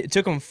it. It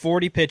took him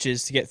 40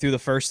 pitches to get through the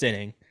first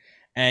inning,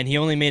 and he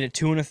only made it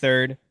 2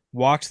 1/3,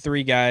 walked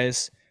 3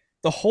 guys.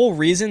 The whole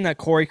reason that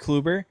Corey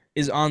Kluber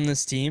is on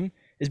this team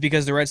is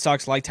because the Red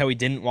Sox liked how he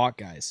didn't walk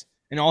guys.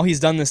 And all he's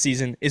done this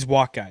season is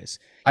walk guys.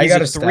 He's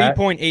at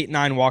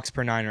 3.89 walks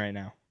per 9 right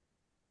now.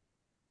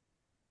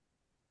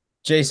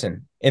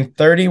 Jason, in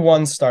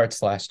 31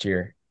 starts last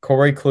year,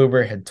 Corey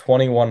Kluber had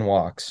 21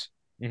 walks.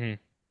 Mm-hmm.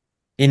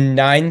 In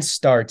 9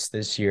 starts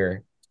this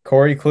year,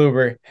 Corey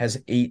Kluber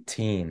has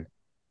 18.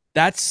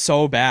 That's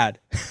so bad.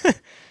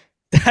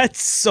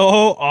 That's so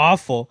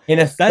awful. In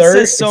a That says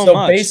third, so so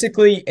much.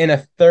 basically in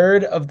a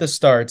third of the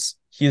starts,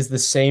 he has the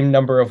same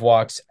number of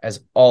walks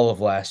as all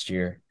of last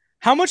year.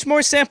 How much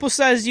more sample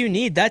size do you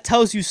need? That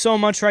tells you so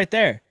much right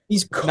there.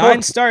 He's cooked.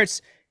 9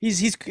 starts.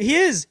 He's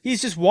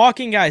just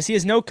walking guys. He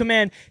has no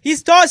command.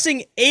 He's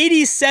tossing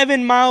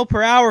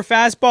 87-mile-per-hour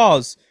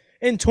fastballs.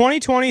 In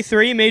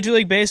 2023 Major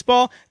League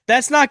Baseball,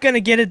 that's not going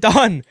to get it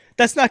done.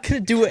 That's not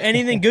going to do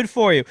anything good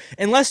for you.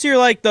 Unless you're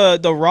like the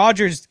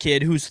Rogers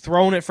kid who's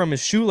throwing it from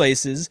his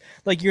shoelaces,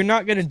 like you're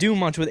not going to do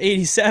much with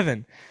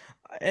 87.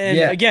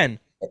 And again,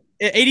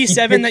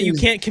 87 that you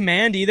can't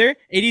command either.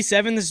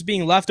 87 that's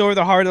being left over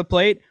the heart of the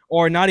plate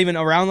or not even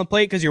around the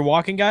plate because you're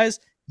walking guys.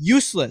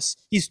 Useless.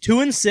 He's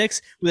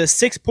 2-6 with a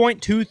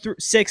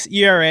 6.26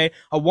 ERA,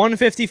 a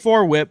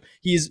 154 WHIP.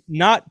 He's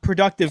not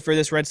productive for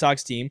this Red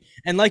Sox team.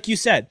 And like you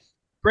said,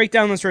 break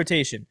down this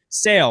rotation.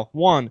 Sale,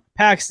 1.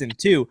 Paxton,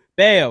 2.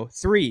 Bayo,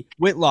 3.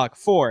 Whitlock,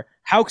 4.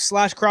 Houck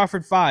 /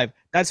 Crawford, 5.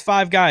 That's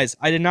 5 guys.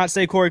 I did not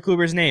say Corey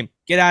Kluber's name.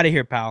 Get out of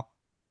here, pal.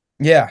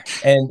 Yeah,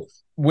 and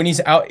when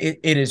he's out, it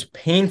is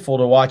painful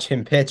to watch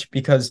him pitch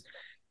because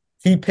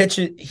he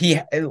pitches, he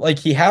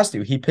has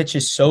to. He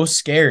pitches so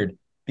scared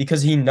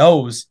because he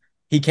knows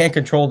he can't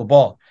control the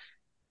ball.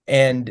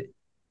 And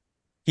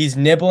he's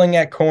nibbling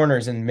at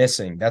corners and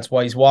missing. That's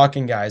why he's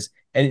walking guys.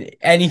 And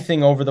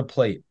anything over the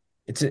plate,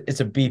 it's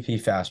a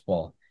BP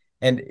fastball.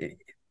 And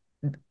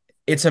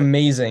it's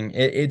amazing.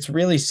 It's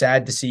really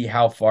sad to see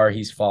how far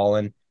he's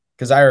fallen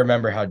because I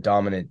remember how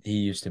dominant he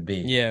used to be.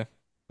 Yeah.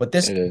 But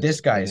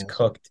this guy is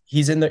cooked.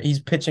 He's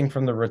pitching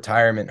from the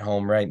retirement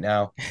home right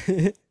now.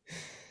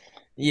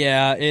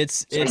 Yeah,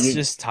 it's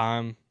just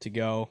time to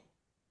go.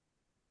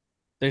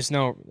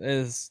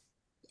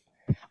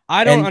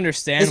 I don't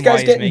understand this guy's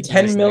why getting he's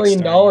making $10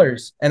 million.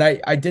 And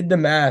I did the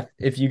math.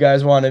 If you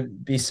guys want to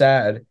be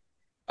sad,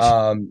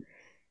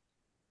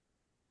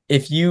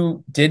 if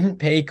you didn't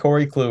pay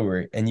Corey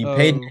Kluber and you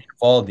paid Nick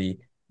Eovaldi,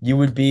 you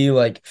would be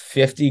like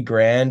 50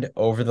 grand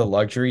over the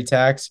luxury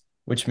tax,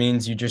 which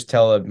means you just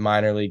tell a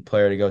minor league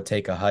player to go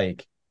take a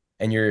hike,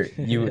 and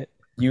you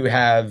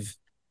have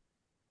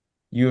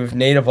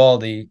Nate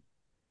Eovaldi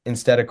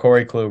instead of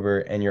Corey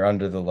Kluber, and you're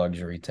under the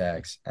luxury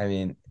tax. I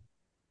mean,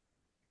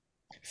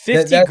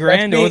 50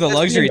 grand over the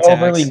luxury tax.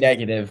 Overly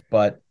negative,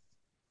 but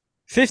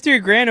 50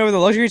 grand over the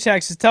luxury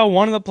tax is tell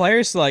one of the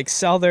players to like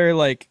sell their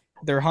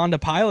Honda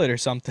Pilot or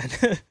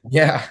something.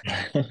 Yeah.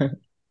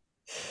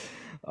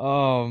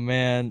 Oh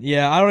man,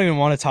 yeah. I don't even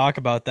want to talk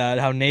about that.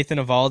 How Nathan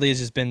Eovaldi has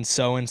just been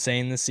so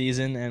insane this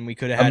season, and we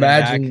could have had him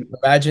back.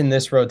 Imagine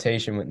this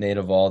rotation with Nate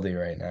Eovaldi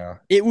right now.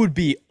 It would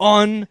be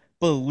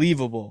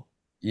unbelievable.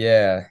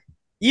 Yeah.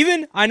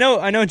 Even I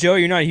know, Joe,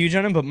 you're not huge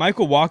on him, but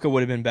Michael Wacha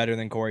would have been better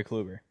than Corey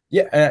Kluber.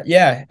 Yeah,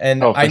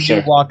 and I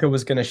knew Wacha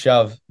was going to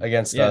shove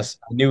against us.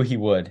 I knew he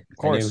would. Of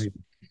course,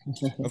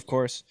 of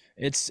course.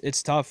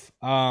 It's tough.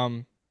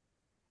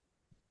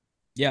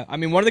 Yeah, I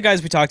mean, one of the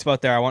guys we talked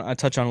about there, I want to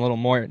touch on a little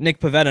more. Nick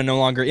Pivetta no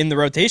longer in the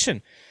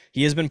rotation.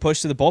 He has been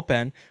pushed to the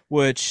bullpen,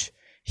 which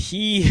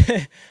he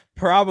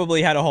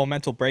probably had a whole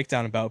mental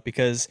breakdown about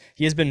because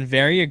he has been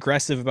very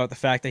aggressive about the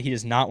fact that he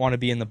does not want to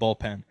be in the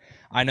bullpen.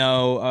 I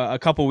know a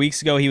couple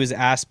weeks ago he was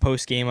asked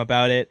post-game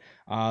about it.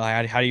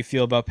 How do you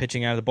feel about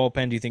pitching out of the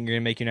bullpen? Do you think you're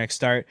going to make your next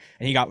start?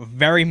 And he got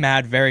very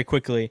mad very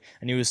quickly,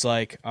 and he was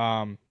like,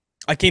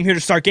 I came here to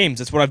start games.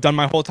 That's what I've done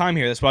my whole time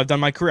here. That's what I've done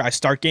my career. I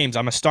start games.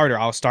 I'm a starter.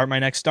 I'll start my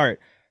next start.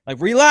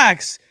 Like,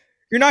 relax.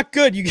 You're not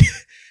good.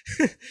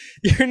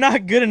 You're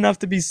not good enough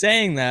to be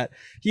saying that.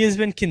 He has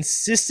been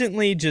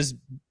consistently just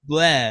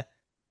bleh.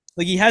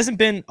 Like, he hasn't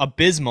been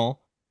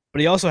abysmal,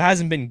 but he also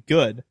hasn't been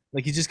good.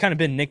 Like, he's just kind of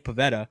been Nick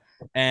Pivetta.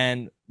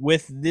 And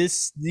with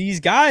these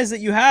guys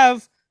that you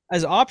have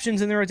as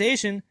options in the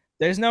rotation,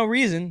 there's no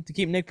reason to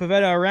keep Nick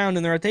Pivetta around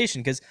in the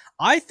rotation because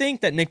I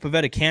think that Nick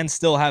Pivetta can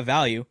still have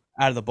value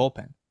out of the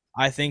bullpen.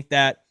 I think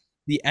that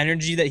the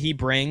energy that he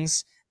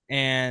brings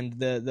and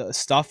the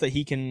stuff that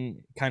he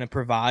can kind of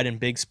provide in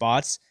big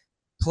spots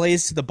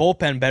plays to the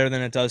bullpen better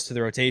than it does to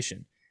the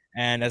rotation.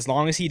 And as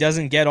long as he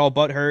doesn't get all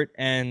butthurt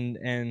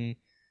and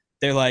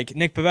they're like,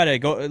 Nick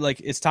Pivetta, go,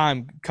 like, it's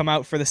time, come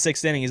out for the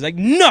 6th inning. He's like,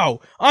 no,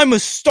 I'm a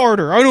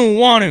starter. I don't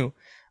want to.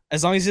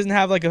 As long as he doesn't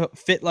have like a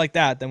fit like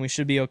that, then we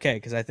should be okay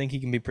because I think he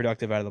can be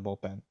productive out of the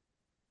bullpen.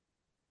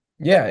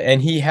 Yeah,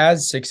 and he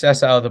has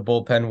success out of the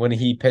bullpen when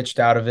he pitched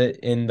out of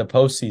it in the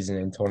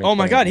postseason in 2020. Oh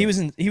my God, he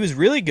was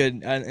really good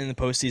in the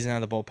postseason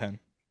out of the bullpen.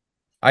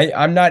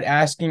 I'm not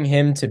asking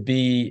him to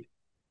be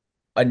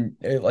a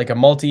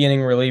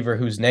multi-inning reliever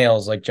who's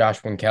nails like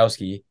Josh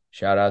Winkowski.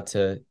 Shout out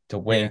to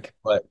Wink,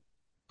 yeah.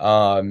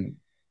 But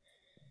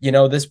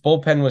this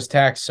bullpen was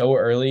taxed so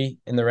early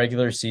in the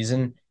regular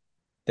season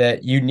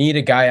that you need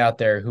a guy out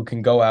there who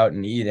can go out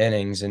and eat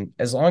innings. And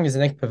as long as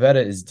Nick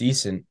Pivetta is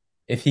decent,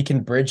 if he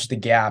can bridge the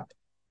gap,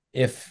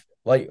 if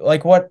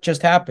like what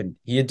just happened,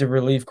 he had to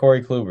relieve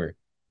Corey Kluber.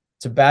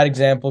 It's a bad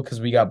example because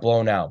we got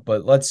blown out.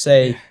 But let's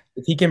say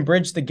if he can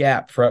bridge the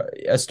gap, for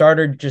a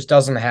starter just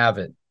doesn't have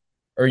it,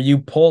 or you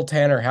pull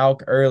Tanner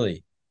Houck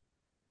early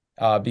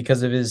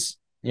because of his,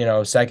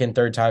 second,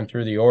 third time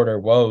through the order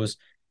woes.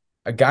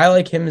 A guy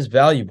like him is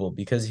valuable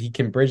because he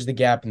can bridge the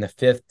gap in the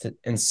fifth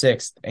and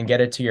sixth and get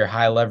it to your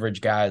high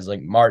leverage guys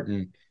like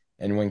Martin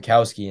and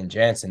Winkowski and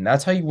Jansen.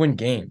 That's how you win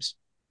games.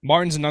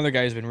 Martin's another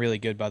guy who's been really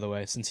good, by the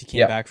way. Since he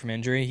came back from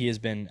injury, he has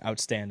been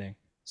outstanding.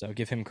 So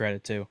give him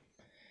credit too.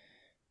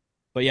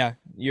 But yeah,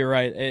 you're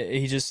right.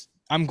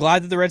 I'm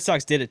glad that the Red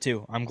Sox did it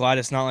too. I'm glad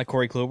it's not like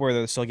Corey Kluber where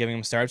they're still giving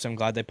him starts. I'm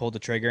glad they pulled the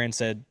trigger and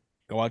said,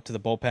 go out to the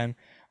bullpen.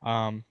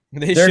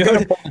 They're going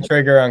to pull the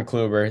trigger on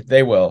Kluber.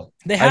 They will.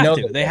 They have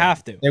to. They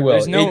have to. They will.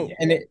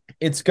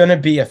 It's going to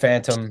be a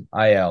phantom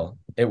IL.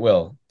 It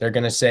will. They're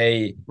going to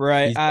say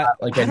he's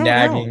got like a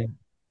nagging.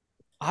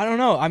 I don't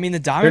know. I mean, the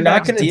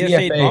Diamondbacks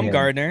DFA'd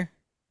Bumgarner.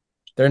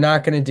 They're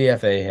not going to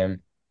DFA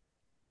him.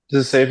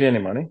 Does it save you any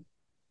money?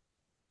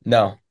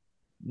 No.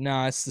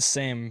 No, it's the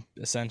same,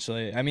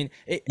 essentially. I mean,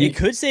 it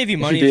could save you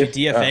money if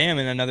you DFA him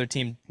and another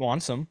team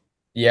wants him.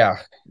 Yeah.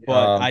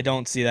 But I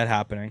don't see that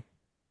happening.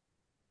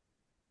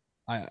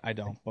 I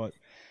don't. But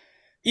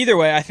either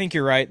way, I think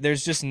you're right.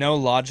 There's just no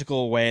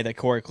logical way that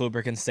Corey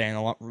Kluber can stay in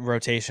the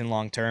rotation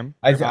long term.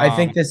 I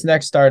think this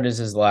next start is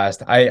his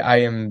last.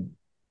 I am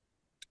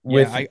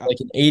with like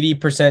an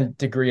 80%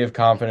 degree of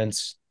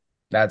confidence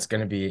that's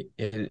going to be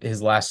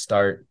his last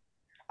start.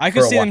 I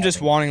could see them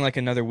just wanting like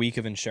another week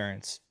of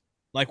insurance.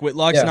 Like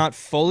Whitlock's not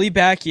fully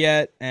back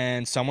yet,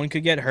 and someone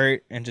could get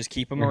hurt, and just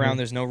keep him around.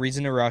 There's no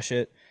reason to rush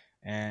it,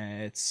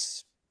 and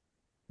it's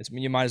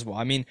you might as well.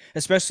 I mean,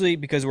 especially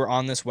because we're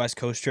on this West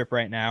Coast trip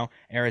right now.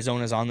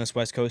 Arizona's on this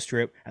West Coast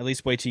trip. At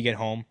least wait till you get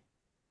home.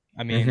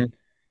 I mean,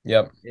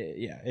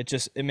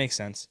 it makes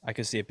sense. I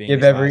could see it being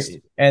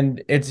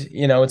and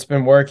it's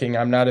been working.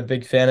 I'm not a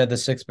big fan of the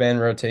 6-man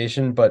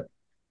rotation, but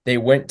they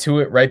went to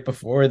it right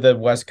before the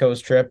West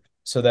Coast trip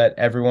so that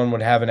everyone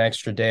would have an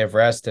extra day of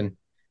rest. And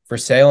for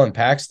Sale and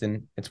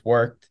Paxton, it's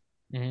worked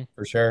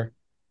for sure.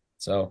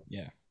 So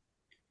yeah.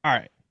 All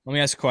right. Let me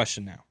ask a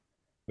question now.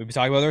 We've been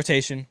talking about the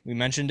rotation. We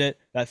mentioned it,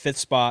 that fifth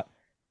spot.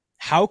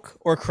 Houck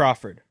or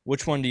Crawford?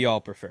 Which one do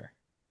y'all prefer?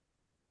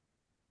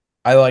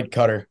 I like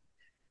Cutter.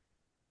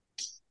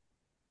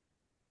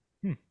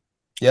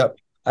 Yep.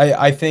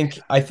 I think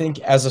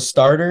as a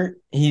starter,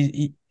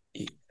 he's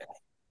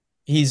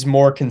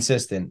more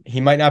consistent. He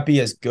might not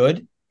be as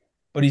good,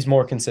 but he's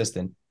more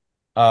consistent.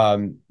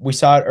 We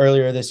saw it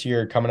earlier this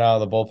year coming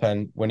out of the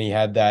bullpen when he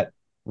had that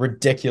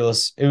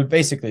ridiculous, it was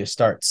basically a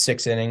start,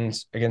 6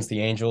 innings against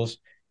the Angels.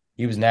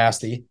 He was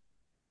nasty.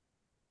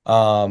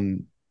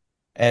 And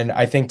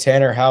I think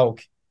Tanner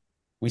Houck,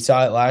 we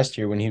saw it last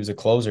year when he was a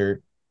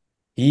closer.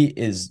 He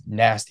is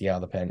nasty out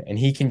of the pen, and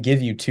he can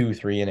give you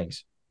 2-3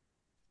 innings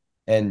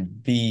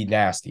and be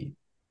nasty.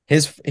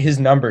 His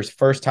numbers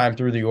first time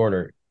through the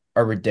order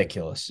are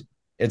ridiculous.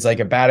 It's like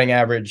a batting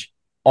average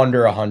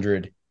under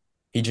 100.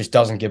 He just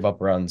doesn't give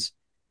up runs.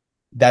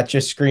 That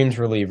just screams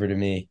reliever to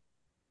me.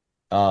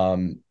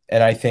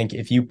 And I think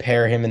if you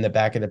pair him in the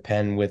back of the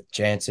pen with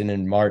Jansen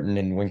and Martin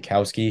and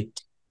Winkowski,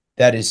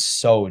 that is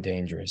so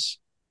dangerous.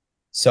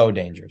 So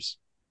dangerous.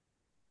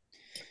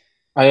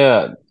 I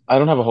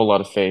don't have a whole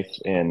lot of faith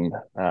in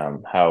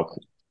how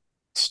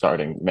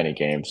starting many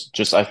games.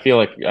 Just I feel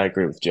like I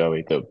agree with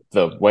Joey.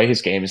 The way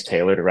his game is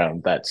tailored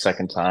around that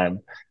second time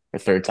or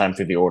third time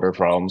through the order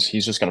problems,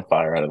 he's just going to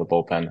fire out of the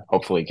bullpen.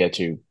 Hopefully get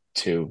you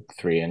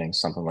 2-3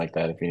 innings, something like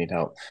that if you need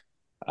help.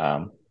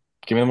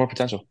 Give me more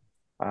potential.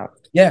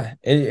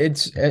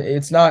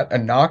 It's not a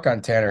knock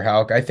on Tanner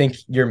Houck. I think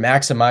you're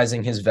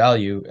maximizing his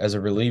value as a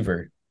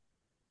reliever.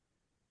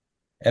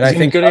 And I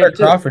think Carter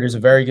Crawford is a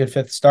very good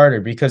fifth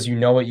starter because you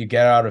know what you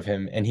get out of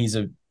him. And he's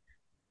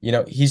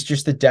he's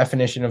just the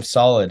definition of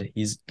solid.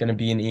 He's going to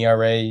be an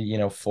ERA,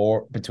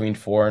 between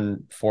 4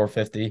 and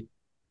 4.50.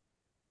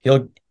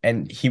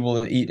 He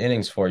will eat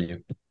innings for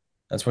you.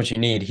 That's what you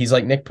need. He's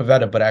like Nick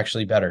Pivetta, but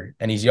actually better.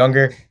 And he's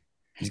younger.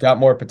 He's got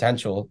more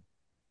potential.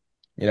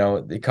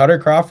 The Cutter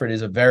Crawford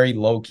is a very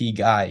low-key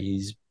guy.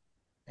 He's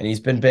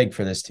been big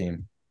for this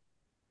team.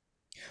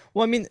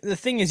 Well, I mean, the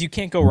thing is, you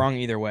can't go wrong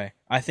either way.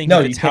 I think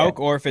if it's Houck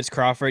or if it's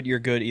Crawford, you're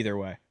good either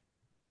way.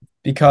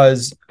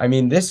 Because, I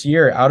mean, this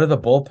year, out of the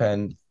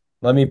bullpen,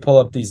 let me pull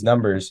up these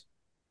numbers.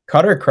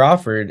 Cutter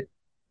Crawford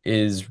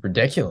is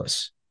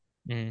ridiculous.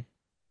 Mm-hmm.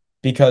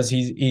 Because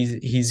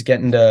he's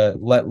getting to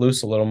let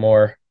loose a little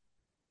more.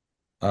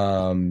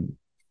 Sorry,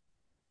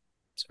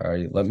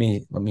 let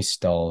me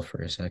stall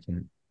for a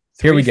second.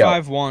 Here we go.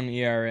 3.51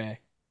 ERA.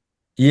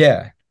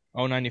 Yeah.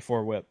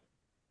 0.94 WHIP.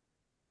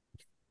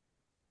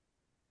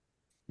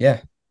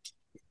 Yeah.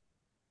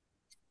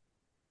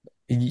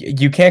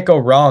 You can't go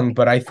wrong,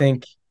 but I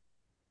think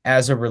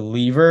as a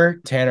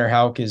reliever, Tanner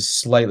Houck is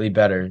slightly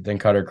better than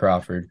Cutter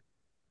Crawford.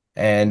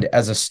 And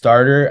as a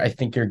starter, I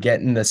think you're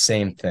getting the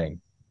same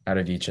thing out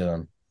of each of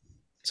them.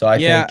 So I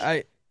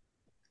think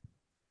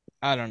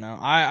I don't know.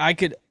 I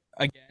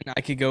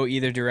could go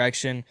either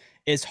direction.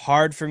 It's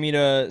hard for me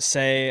to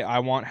say I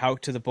want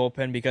Houck to the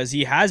bullpen because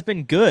he has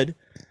been good.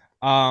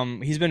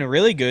 He's been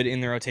really good in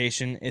the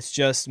rotation. It's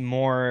just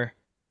more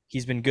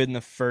he's been good in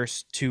the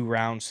first 2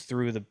 rounds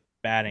through the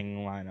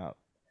batting lineup.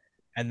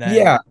 And then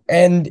yeah,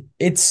 and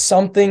it's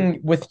something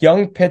with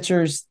young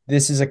pitchers,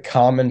 this is a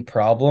common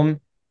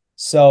problem.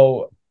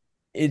 So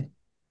it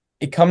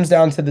it comes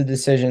down to the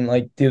decision,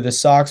 like, do the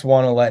Sox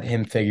want to let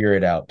him figure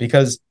it out?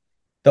 Because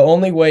the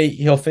only way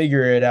he'll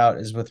figure it out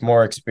is with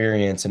more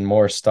experience and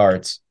more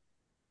starts.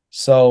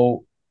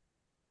 So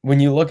when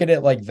you look at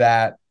it like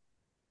that,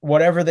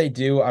 whatever they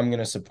do, I'm going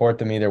to support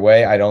them either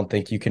way. I don't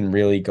think you can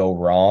really go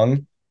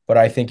wrong. But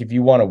I think if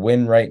you want to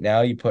win right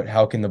now, you put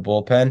Houck in the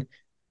bullpen.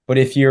 But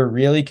if you're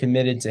really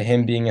committed to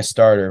him being a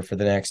starter for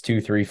the next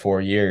 2, 3, 4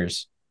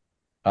 years,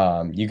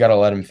 you got to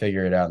let him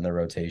figure it out in the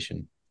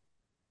rotation.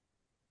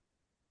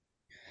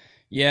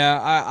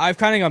 yeah, I've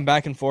kind of gone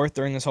back and forth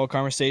during this whole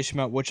conversation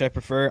about which I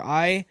prefer.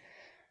 I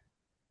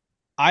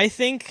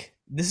think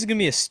this is gonna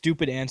be a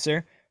stupid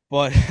answer,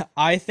 but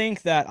I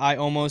think that I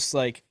almost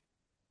like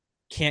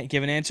can't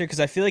give an answer because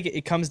I feel like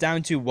it comes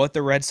down to what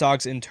the Red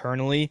Sox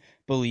internally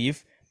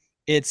believe.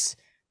 It's,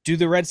 do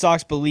the Red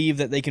Sox believe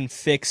that they can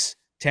fix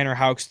Tanner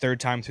Houck's third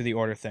time through the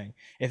order thing?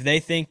 If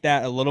they think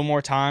that a little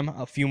more time,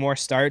 a few more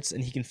starts,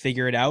 and he can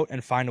figure it out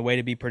and find a way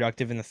to be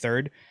productive in the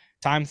third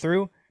time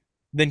through,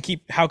 then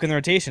keep Houck in the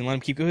rotation. Let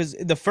him keep, because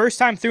the first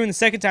time through and the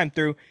second time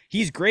through,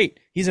 he's great.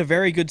 He's a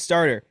very good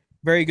starter,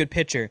 very good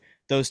pitcher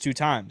those 2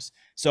 times.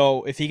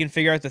 So if he can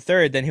figure out the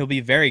third, then he'll be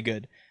very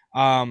good.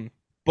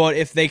 But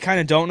if they kind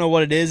of don't know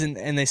what it is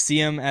and they see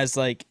him as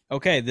like,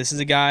 okay, this is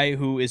a guy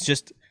who is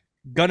just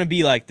going to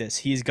be like this.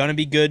 He's going to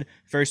be good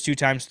first 2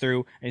 times through,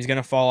 and he's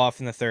going to fall off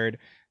in the third.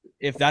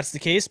 If that's the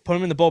case, put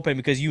him in the bullpen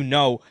because you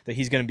know that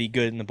he's going to be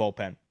good in the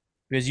bullpen.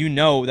 Because you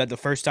know that the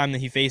first time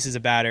that he faces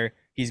a batter,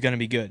 he's going to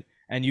be good.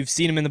 And you've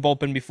seen him in the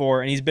bullpen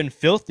before, and he's been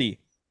filthy.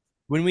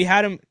 When we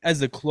had him as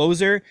the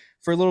closer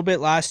for a little bit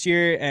last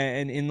year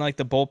and in like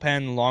the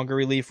bullpen, longer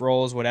relief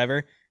roles,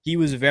 whatever, he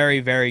was very,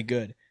 very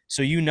good.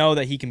 So you know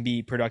that he can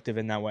be productive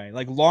in that way.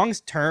 Like long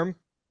term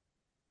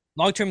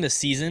this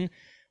season,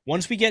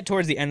 once we get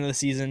towards the end of the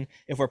season,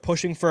 if we're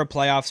pushing for a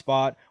playoff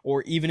spot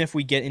or even if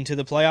we get into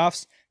the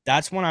playoffs,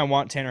 that's when I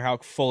want Tanner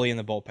Houck fully in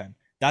the bullpen.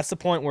 That's the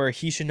point where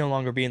he should no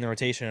longer be in the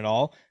rotation at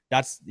all.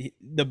 That's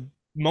the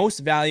most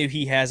value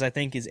he has, I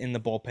think, is in the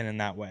bullpen in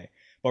that way.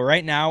 But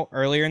right now,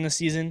 earlier in the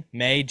season,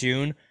 May,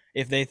 June,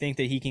 if they think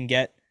that he can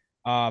get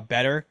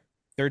better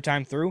third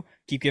time through,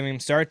 keep giving him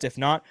starts. If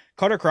not,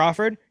 Cutter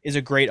Crawford is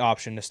a great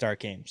option to start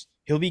games.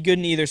 He'll be good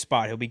in either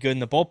spot. He'll be good in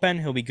the bullpen.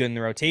 He'll be good in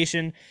the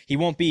rotation. He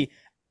won't be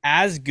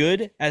as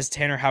good as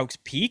Tanner Houck's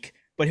peak,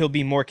 but he'll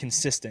be more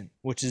consistent,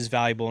 which is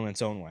valuable in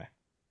its own way.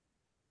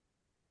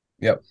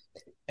 Yep.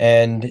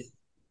 And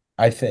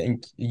I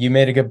think you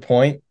made a good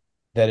point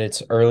that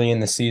it's early in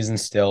the season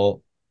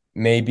still.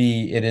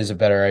 Maybe it is a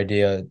better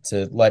idea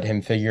to let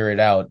him figure it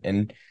out.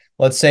 And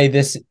let's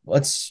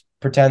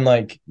pretend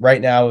like right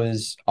now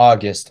is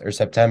August or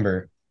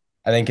September.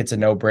 I think it's a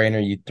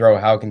no-brainer. You throw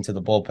Houck into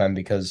the bullpen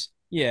because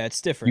yeah,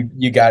 it's different.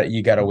 You got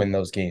to win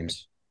those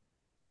games.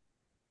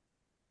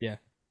 Yeah,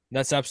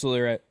 that's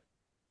absolutely right.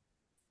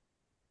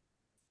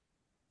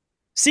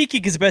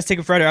 SeatGeek is the best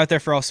ticket provider out there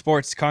for all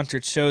sports,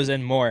 concerts, shows,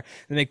 and more.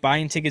 They make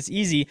buying tickets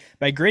easy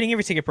by grading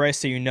every ticket price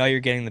so you know you're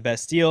getting the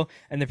best deal,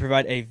 and they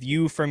provide a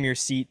view from your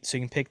seat so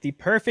you can pick the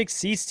perfect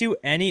seats to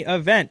any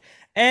event.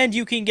 And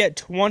you can get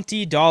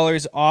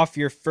 $20 off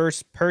your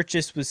first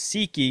purchase with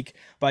SeatGeek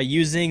by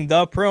using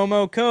the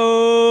promo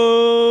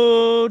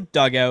code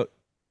DUGOUT.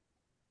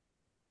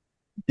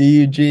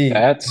 DUG.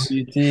 That's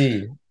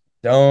DUT.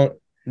 Don't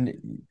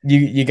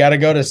you got to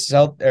go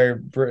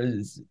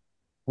to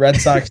Red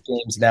Sox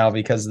games now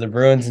because the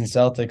Bruins and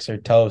Celtics are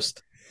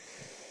toast.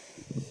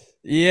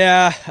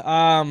 Yeah,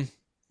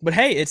 but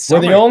hey, it's we're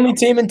summer. the only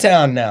team in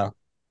town now.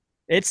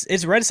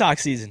 It's Red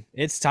Sox season.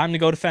 It's time to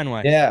go to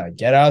Fenway. Yeah,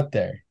 get out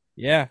there.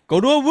 Yeah, go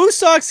to a Woo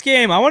Sox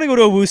game. I want to go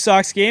to a Woo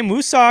Sox game.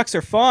 Woo Sox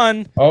are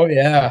fun. Oh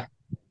yeah.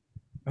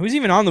 Who's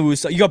even on the Woo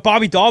Sox? You got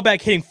Bobby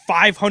Dahlbeck hitting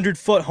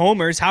 500-foot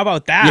homers. How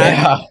about that?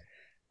 Yeah,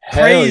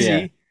 crazy,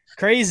 yeah.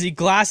 Crazy.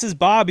 Glasses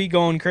Bobby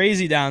going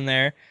crazy down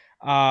there.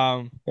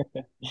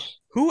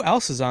 Who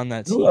else is on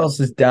that team? Who else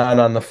is down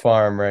on the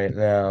farm right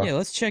now? Yeah,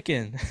 let's check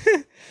in.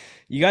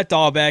 You got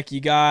Dahlbeck.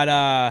 You got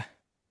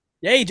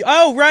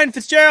Ryan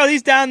Fitzgerald.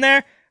 He's down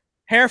there,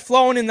 hair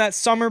flowing in that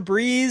summer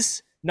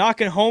breeze,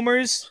 knocking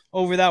homers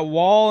over that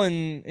wall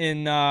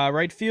in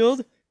right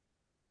field.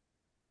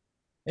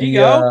 There you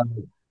go.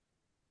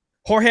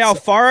 Jorge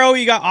Alfaro.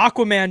 You got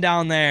Aquaman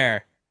down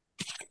there.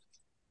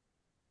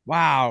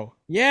 Wow.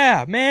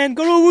 Yeah, man.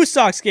 Go to a Woo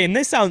Sox game.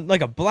 They sound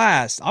like a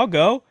blast. I'll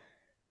go.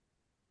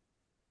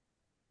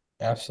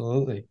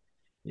 Absolutely.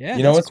 Yeah,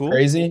 you know what's cool.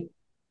 crazy?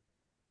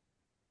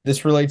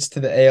 This relates to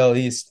the AL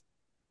East.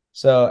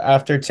 So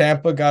after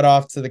Tampa got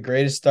off to the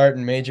greatest start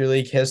in Major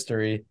League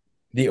history,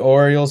 the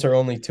Orioles are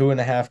only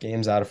 2.5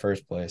 games out of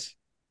first place.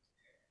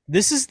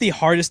 This is the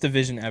hardest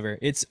division ever.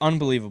 It's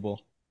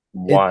unbelievable.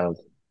 Wild.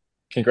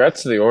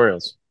 Congrats to the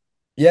Orioles.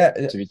 Yeah,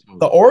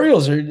 the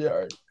Orioles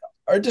are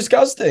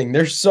disgusting.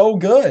 They're so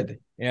good.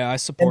 Yeah, I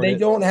support it. And they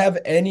don't have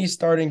any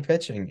starting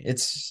pitching.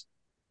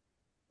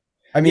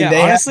 I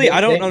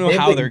don't know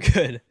how they're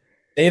good.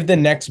 They have the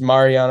next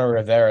Mariano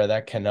Rivera,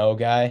 that Cano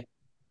guy.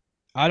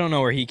 I don't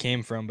know where he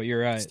came from, but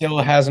you're right. Still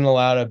hasn't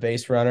allowed a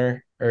base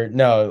runner, or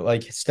no,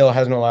 like still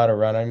hasn't allowed a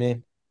run. I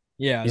mean,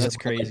 yeah, he's that's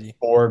allowed, like, crazy.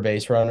 4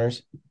 base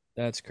runners.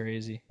 That's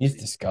crazy. He's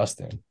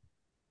disgusting.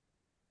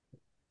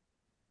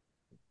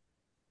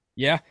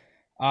 Yeah.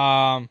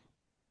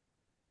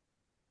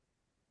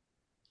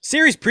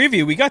 Series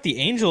preview. We got the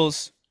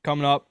Angels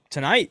coming up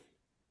tonight.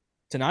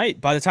 By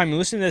the time you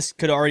listen to this,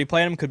 could have already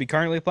played them. Could be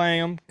currently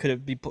playing them.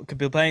 Could be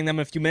playing them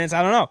in a few minutes.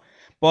 I don't know.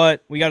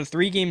 But we got a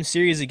 3-game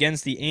series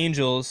against the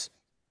Angels.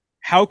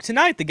 Houck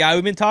tonight, the guy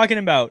we've been talking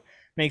about,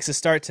 makes a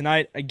start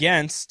tonight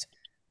against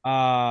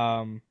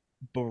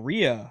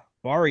Baria.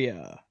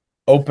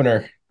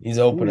 Opener. He's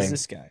opening. Who is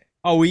this guy?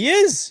 Oh, he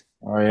is?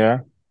 Oh,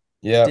 yeah?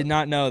 Yeah. Did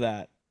not know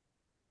that.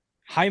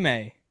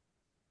 Jaime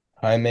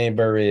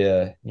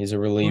Baria. He's a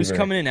reliever. Who's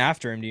coming in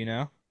after him, do you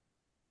know?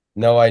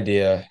 No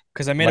idea.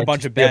 Because I made a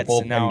bunch of bets,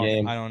 and now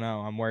I don't know.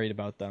 I'm worried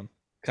about them.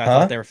 Because I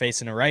thought they were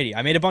facing a righty.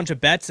 I made a bunch of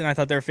bets, and I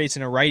thought they were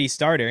facing a righty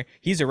starter.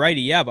 He's a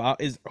righty, yeah,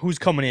 but who's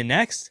coming in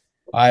next?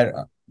 I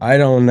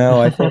don't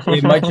know. I think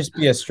it might just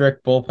be a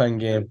strict bullpen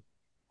game.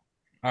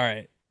 All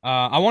right.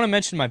 I want to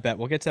mention my bet.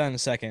 We'll get to that in a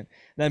second.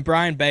 Then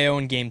Brian Bayo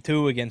in Game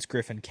 2 against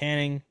Griffin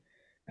Canning.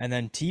 And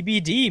then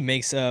TBD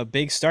makes a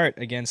big start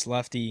against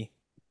lefty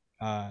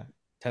Tyler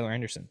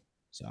Anderson.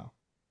 So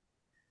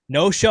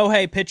no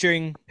Shohei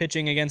pitching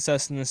against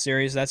us in the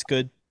series. That's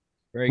good.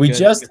 Very good. We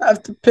just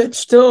have to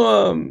pitch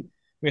to him.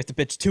 We have to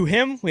pitch to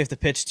him. We have to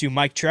pitch to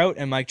Mike Trout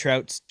and Mike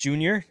Trout's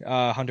Jr.,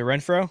 Hunter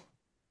Renfroe.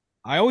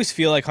 I always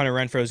feel like Hunter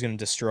Renfroe is going to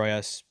destroy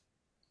us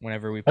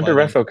whenever we play. Hunter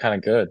Renfroe kind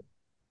of good.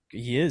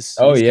 He is.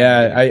 Oh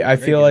yeah, I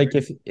feel like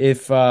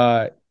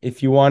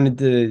if you wanted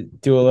to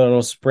do a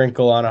little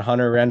sprinkle on a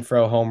Hunter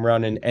Renfroe home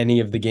run in any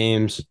of the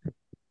games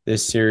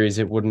this series,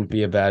 it wouldn't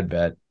be a bad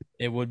bet.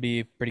 It would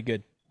be pretty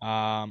good.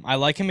 I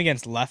like him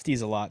against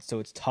lefties a lot, so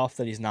it's tough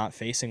that he's not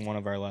facing one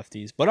of our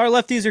lefties. But our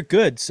lefties are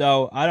good,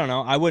 so I don't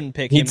know. I wouldn't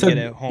pick him to get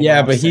a home run.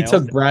 Yeah, but he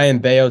took Brian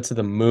Bayo to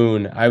the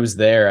moon. I was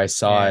there. I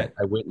saw it.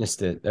 I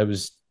witnessed it. That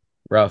was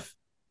rough.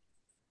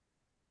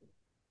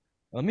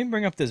 Let me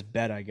bring up this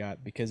bet I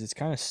got because it's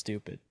kind of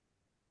stupid.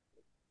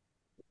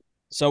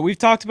 So we've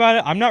talked about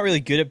it. I'm not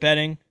really good at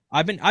betting.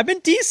 I've been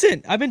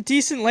decent. I've been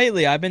decent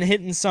lately. I've been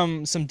hitting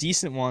some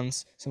decent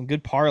ones, some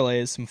good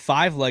parlays, some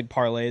 5-leg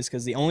parlays,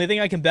 because the only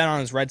thing I can bet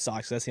on is Red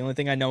Sox. That's the only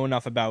thing I know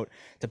enough about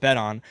to bet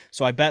on.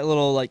 So I bet a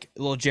little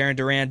Jarren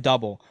Duran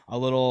double, a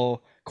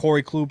little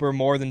Corey Kluber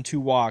more than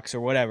 2 walks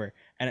or whatever,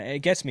 and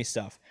it gets me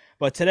stuff.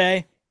 But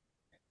today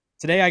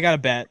I got a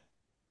bet.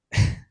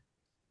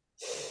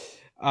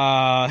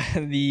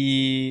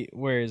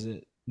 Where is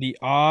it? The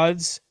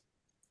odds.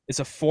 It's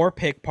a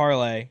 4-pick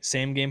parlay,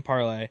 same game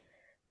parlay.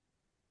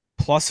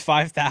 Plus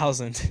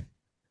 5,000.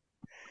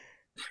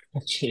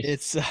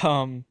 It's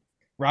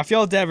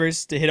Rafael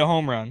Devers to hit a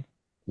home run.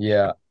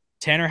 Yeah.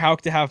 Tanner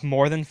Houck to have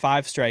more than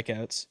 5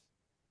 strikeouts.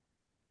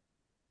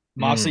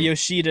 Masa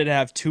Yoshida to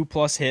have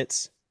 2+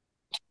 hits.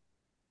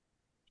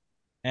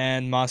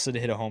 And Masa to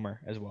hit a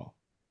homer as well.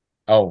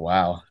 Oh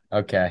wow.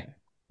 Okay.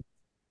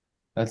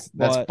 That's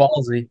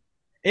ballsy.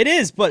 It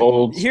is, but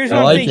here's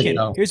what I'm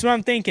thinking. Here's what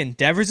I'm thinking.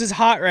 Devers is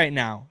hot right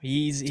now.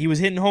 He was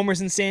hitting homers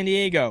in San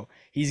Diego.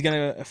 He's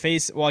gonna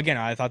face. Well, again,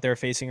 I thought they were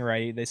facing a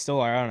righty. They still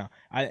are. I don't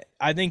know.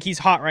 I think he's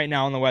hot right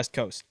now on the West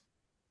Coast.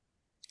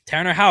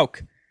 Tanner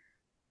Houck.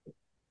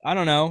 I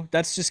don't know.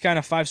 That's just kind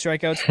of 5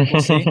 strikeouts. We'll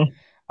see.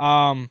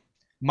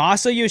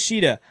 Masa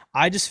Yoshida.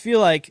 I just feel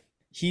like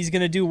he's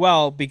gonna do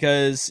well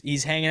because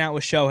he's hanging out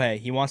with Shohei.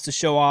 He wants to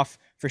show off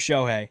for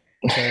Shohei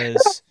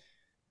because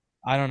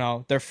I don't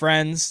know. They're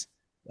friends.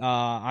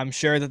 I'm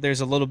sure that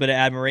there's a little bit of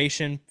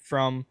admiration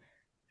from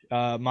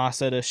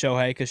Masa to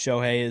Shohei because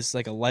Shohei is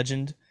like a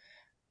legend.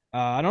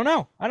 I don't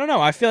know.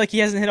 I feel like he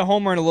hasn't hit a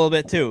homer in a little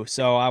bit too,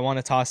 so I want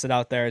to toss it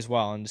out there as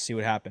well and just see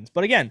what happens.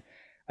 But again,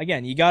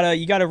 you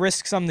gotta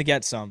risk some to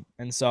get some,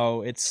 and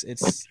so it's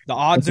the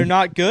odds are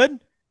not good.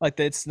 Like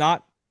it's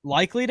not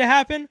likely to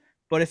happen,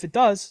 but if it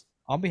does,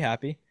 I'll be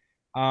happy.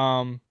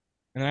 And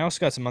I also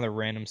got some other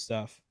random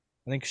stuff.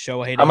 I think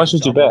Shohei. How much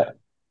did you bet?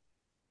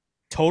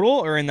 Total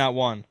or in that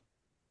one?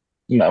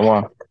 In that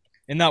one.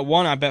 In that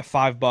one, I bet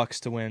 $5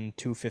 to win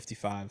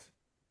 $255.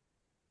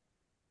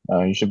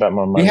 Oh, you should bet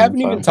more money. We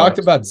haven't even talked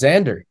about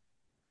Xander.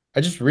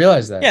 I just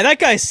realized that. Yeah, that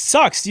guy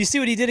sucks. Do you see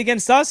what he did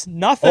against us?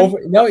 Nothing.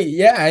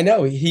 I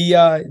know.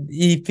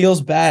 He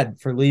feels bad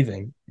for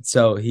leaving.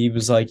 So he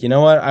was like, you know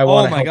what? I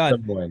want to help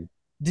them win.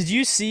 Did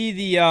you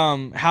see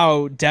the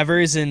how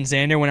Devers and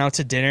Xander went out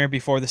to dinner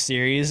before the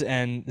series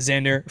and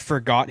Xander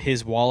forgot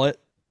his wallet?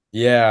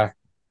 Yeah.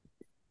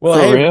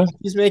 Well,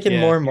 he's making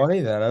more money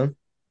than him.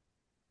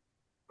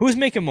 Who's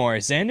making more,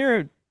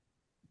 Xander or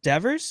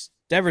Devers?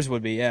 Devers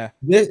would be, yeah.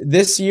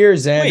 This year,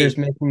 Xander's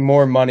making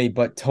more money,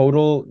 but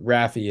total,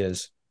 Rafi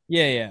is.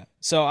 Yeah.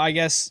 So I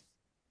guess,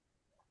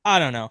 I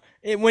don't know.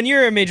 When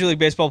you're a Major League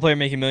Baseball player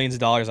making millions of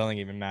dollars, I don't think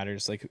it even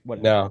matters. Like,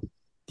 what? No.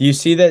 Do you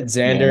see that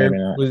Xander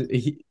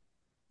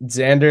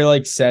Xander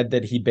like said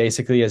that he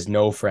basically has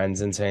no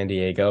friends in San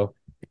Diego?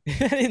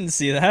 I didn't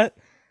see that.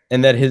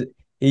 And that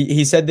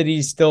He said that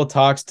he still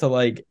talks to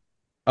like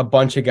a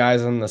bunch of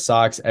guys on the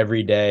Sox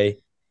every day.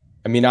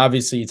 I mean,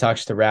 obviously he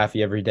talks to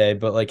Raffy every day,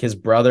 but like his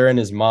brother and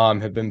his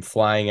mom have been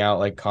flying out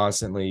like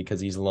constantly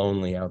because he's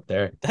lonely out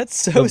there. That's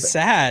so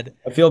sad.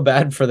 I feel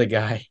bad for the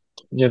guy.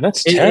 Yeah,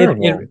 that's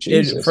terrible.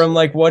 Jesus. From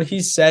like what he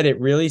said, it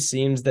really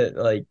seems that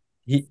like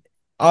he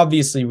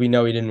obviously we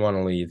know he didn't want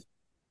to leave,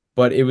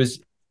 but it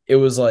was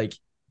like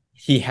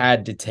he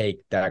had to take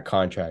that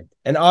contract.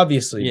 And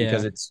obviously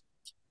because it's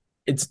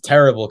a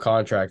terrible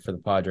contract for the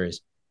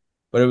Padres.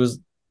 But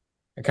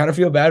I kind of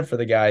feel bad for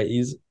the guy.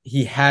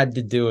 He had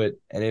to do it,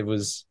 and it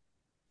was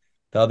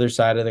the other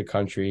side of the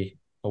country,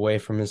 away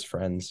from his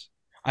friends.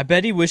 I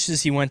bet he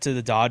wishes he went to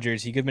the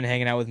Dodgers. He could have been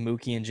hanging out with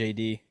Mookie and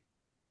JD.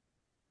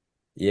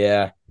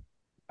 Yeah.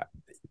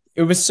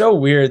 It was so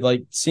weird,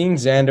 like seeing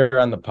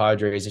Xander on the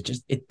Padres.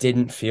 It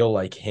didn't feel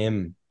like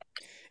him.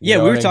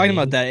 Yeah, we were talking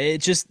about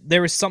that.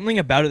 There was something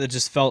about it that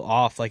just felt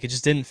off. Like it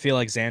just didn't feel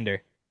like Xander.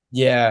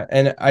 Yeah,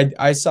 and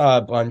I saw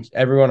a bunch.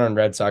 Everyone on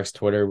Red Sox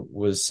Twitter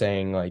was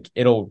saying like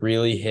it'll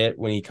really hit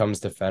when he comes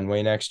to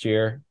Fenway next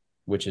year,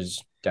 which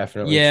is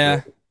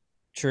definitely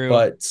true.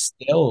 But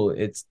still,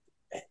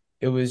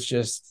 it was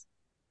just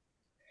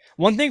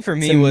one thing for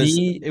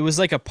me it was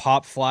like a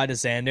pop fly to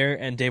Xander,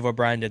 and Dave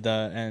O'Brien did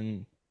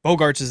and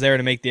Bogarts is there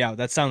to make the out.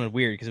 That sounded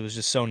weird because it was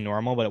just so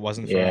normal, but it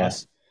wasn't for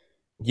us.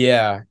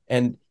 Yeah,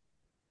 and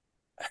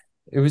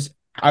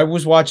I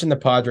was watching the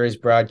Padres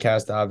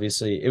broadcast,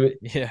 obviously.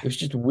 It was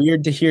just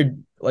weird to hear,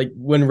 like,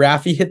 when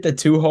Raffy hit the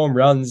 2 home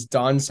runs,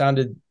 Don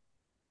sounded,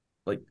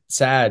 like,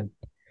 sad.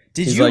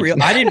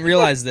 I didn't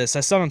realize this.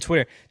 I saw it on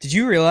Twitter. Did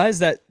you realize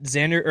that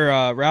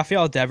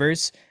Rafael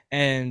Devers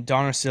and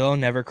Don Orsillo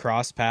never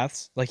crossed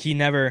paths? Like, they were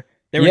never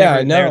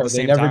there at the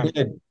same time.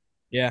 Did.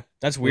 Yeah,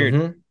 that's weird.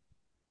 Mm-hmm.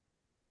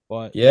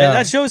 But yeah,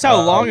 that shows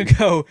how long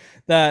ago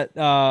that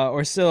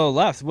Orsillo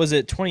left. Was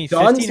it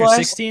 2015 or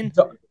 16?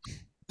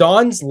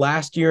 Don's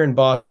last year in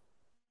Boston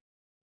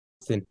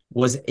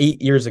was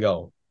 8 years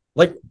ago.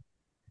 Like,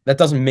 that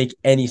doesn't make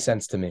any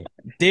sense to me.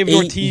 David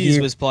Ortiz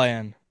was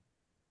playing.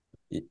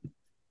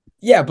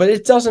 Yeah, but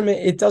it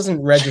doesn't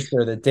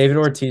register that David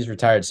Ortiz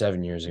retired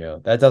 7 years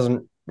ago. That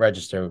doesn't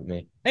register with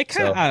me. It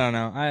kind of, I don't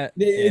know.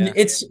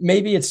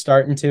 It's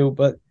starting to,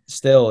 but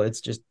still,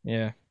 it's just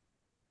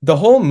the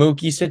whole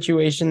Mookie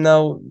situation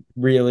though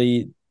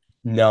really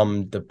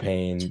numbed the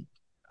pain.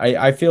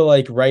 I feel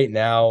like right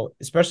now,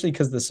 especially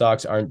because the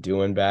Sox aren't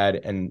doing bad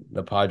and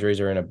the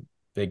Padres are in a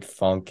big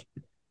funk,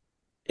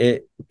 we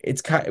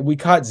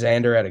caught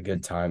Xander at a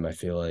good time, I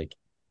feel like,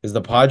 because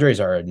the Padres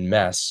are a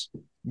mess.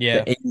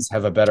 Yeah. The A's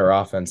have a better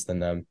offense than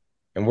them,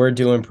 and we're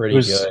doing pretty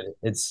good.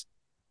 It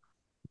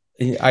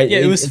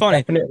was funny.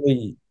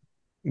 Definitely,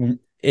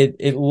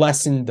 it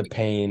lessened the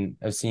pain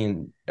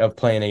of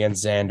playing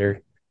against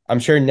Xander. I'm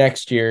sure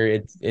next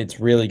year it's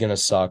really gonna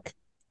suck,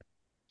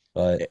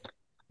 but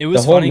it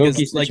was the whole funny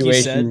because, like you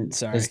said,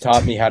 has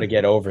taught me how to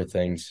get over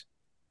things.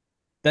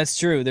 That's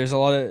true. There's a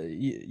lot of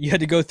you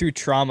had to go through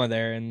trauma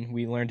there, and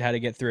we learned how to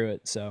get through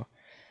it. So,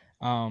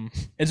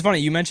 it's funny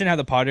you mentioned how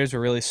the Padres were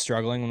really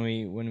struggling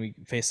when we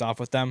faced off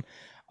with them.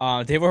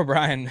 Dave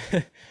O'Brien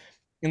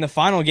in the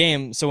final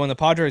game. So when the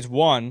Padres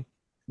won,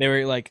 they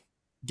were like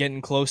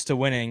getting close to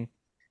winning,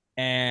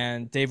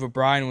 and Dave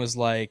O'Brien was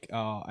like,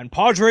 "And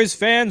Padres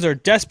fans are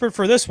desperate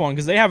for this one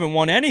because they haven't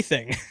won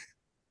anything."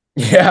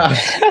 Yeah.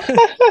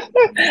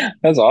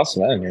 That's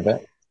awesome. I didn't hear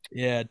that.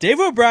 Yeah, Dave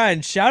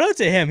O'Brien, shout out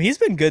to him. He's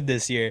been good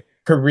this year.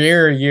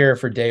 Career year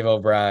for Dave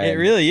O'Brien. It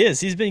really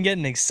is. He's been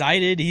getting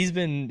excited. He's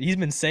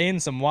been saying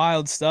some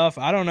wild stuff.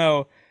 I don't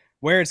know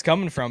where it's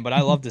coming from, but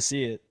I love to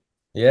see it.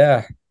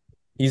 Yeah.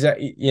 He's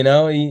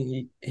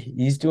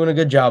he's doing a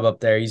good job up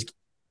there.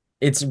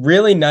 It's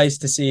really nice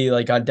to see,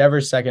 like, on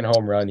Devers' second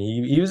home run,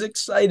 he was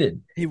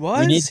excited. He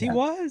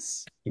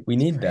was. We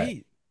need that.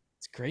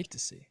 It's great to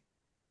see.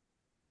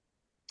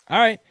 All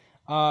right.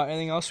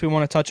 Anything else we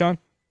want to touch on?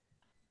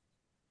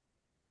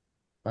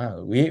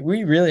 Wow,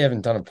 we really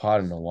haven't done a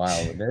pod in a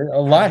while.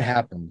 A lot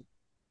happened.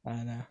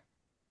 I know.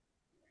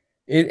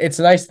 It's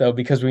nice though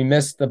because we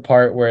missed the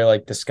part where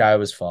like the sky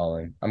was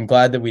falling. I'm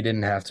glad that we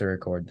didn't have to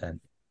record then.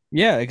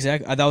 Yeah,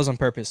 exactly. That was on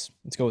purpose.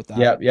 Let's go with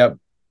that. Yep.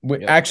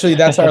 Actually,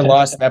 that's our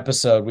lost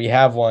episode. We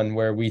have one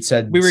where we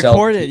said we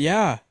recorded.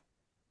 Yeah,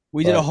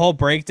 we did a whole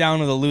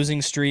breakdown of the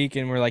losing streak,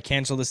 and we're like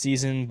cancel the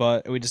season,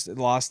 but we just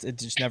lost. It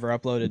just never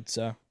uploaded.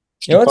 So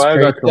you know what's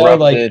great though,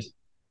 like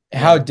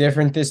how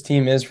different this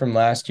team is from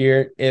last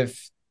year.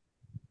 If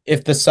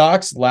the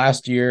Sox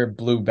last year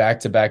blew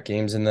back-to-back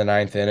games in the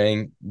 9th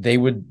inning, they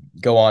would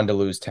go on to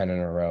lose 10 in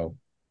a row.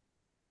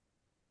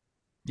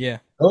 Yeah.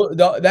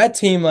 That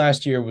team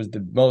last year was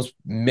the most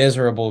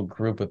miserable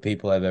group of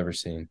people I've ever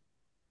seen.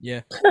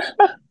 Yeah.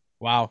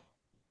 Wow.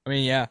 I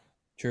mean, yeah,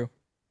 true.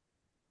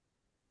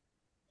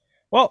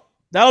 Well,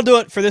 that'll do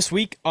it for this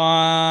week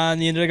on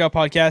the Indigo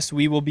Podcast.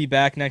 We will be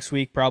back next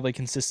week, probably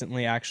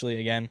consistently, actually,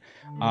 again.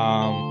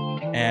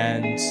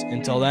 And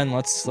until then,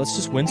 let's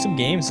just win some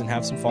games and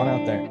have some fun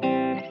out there.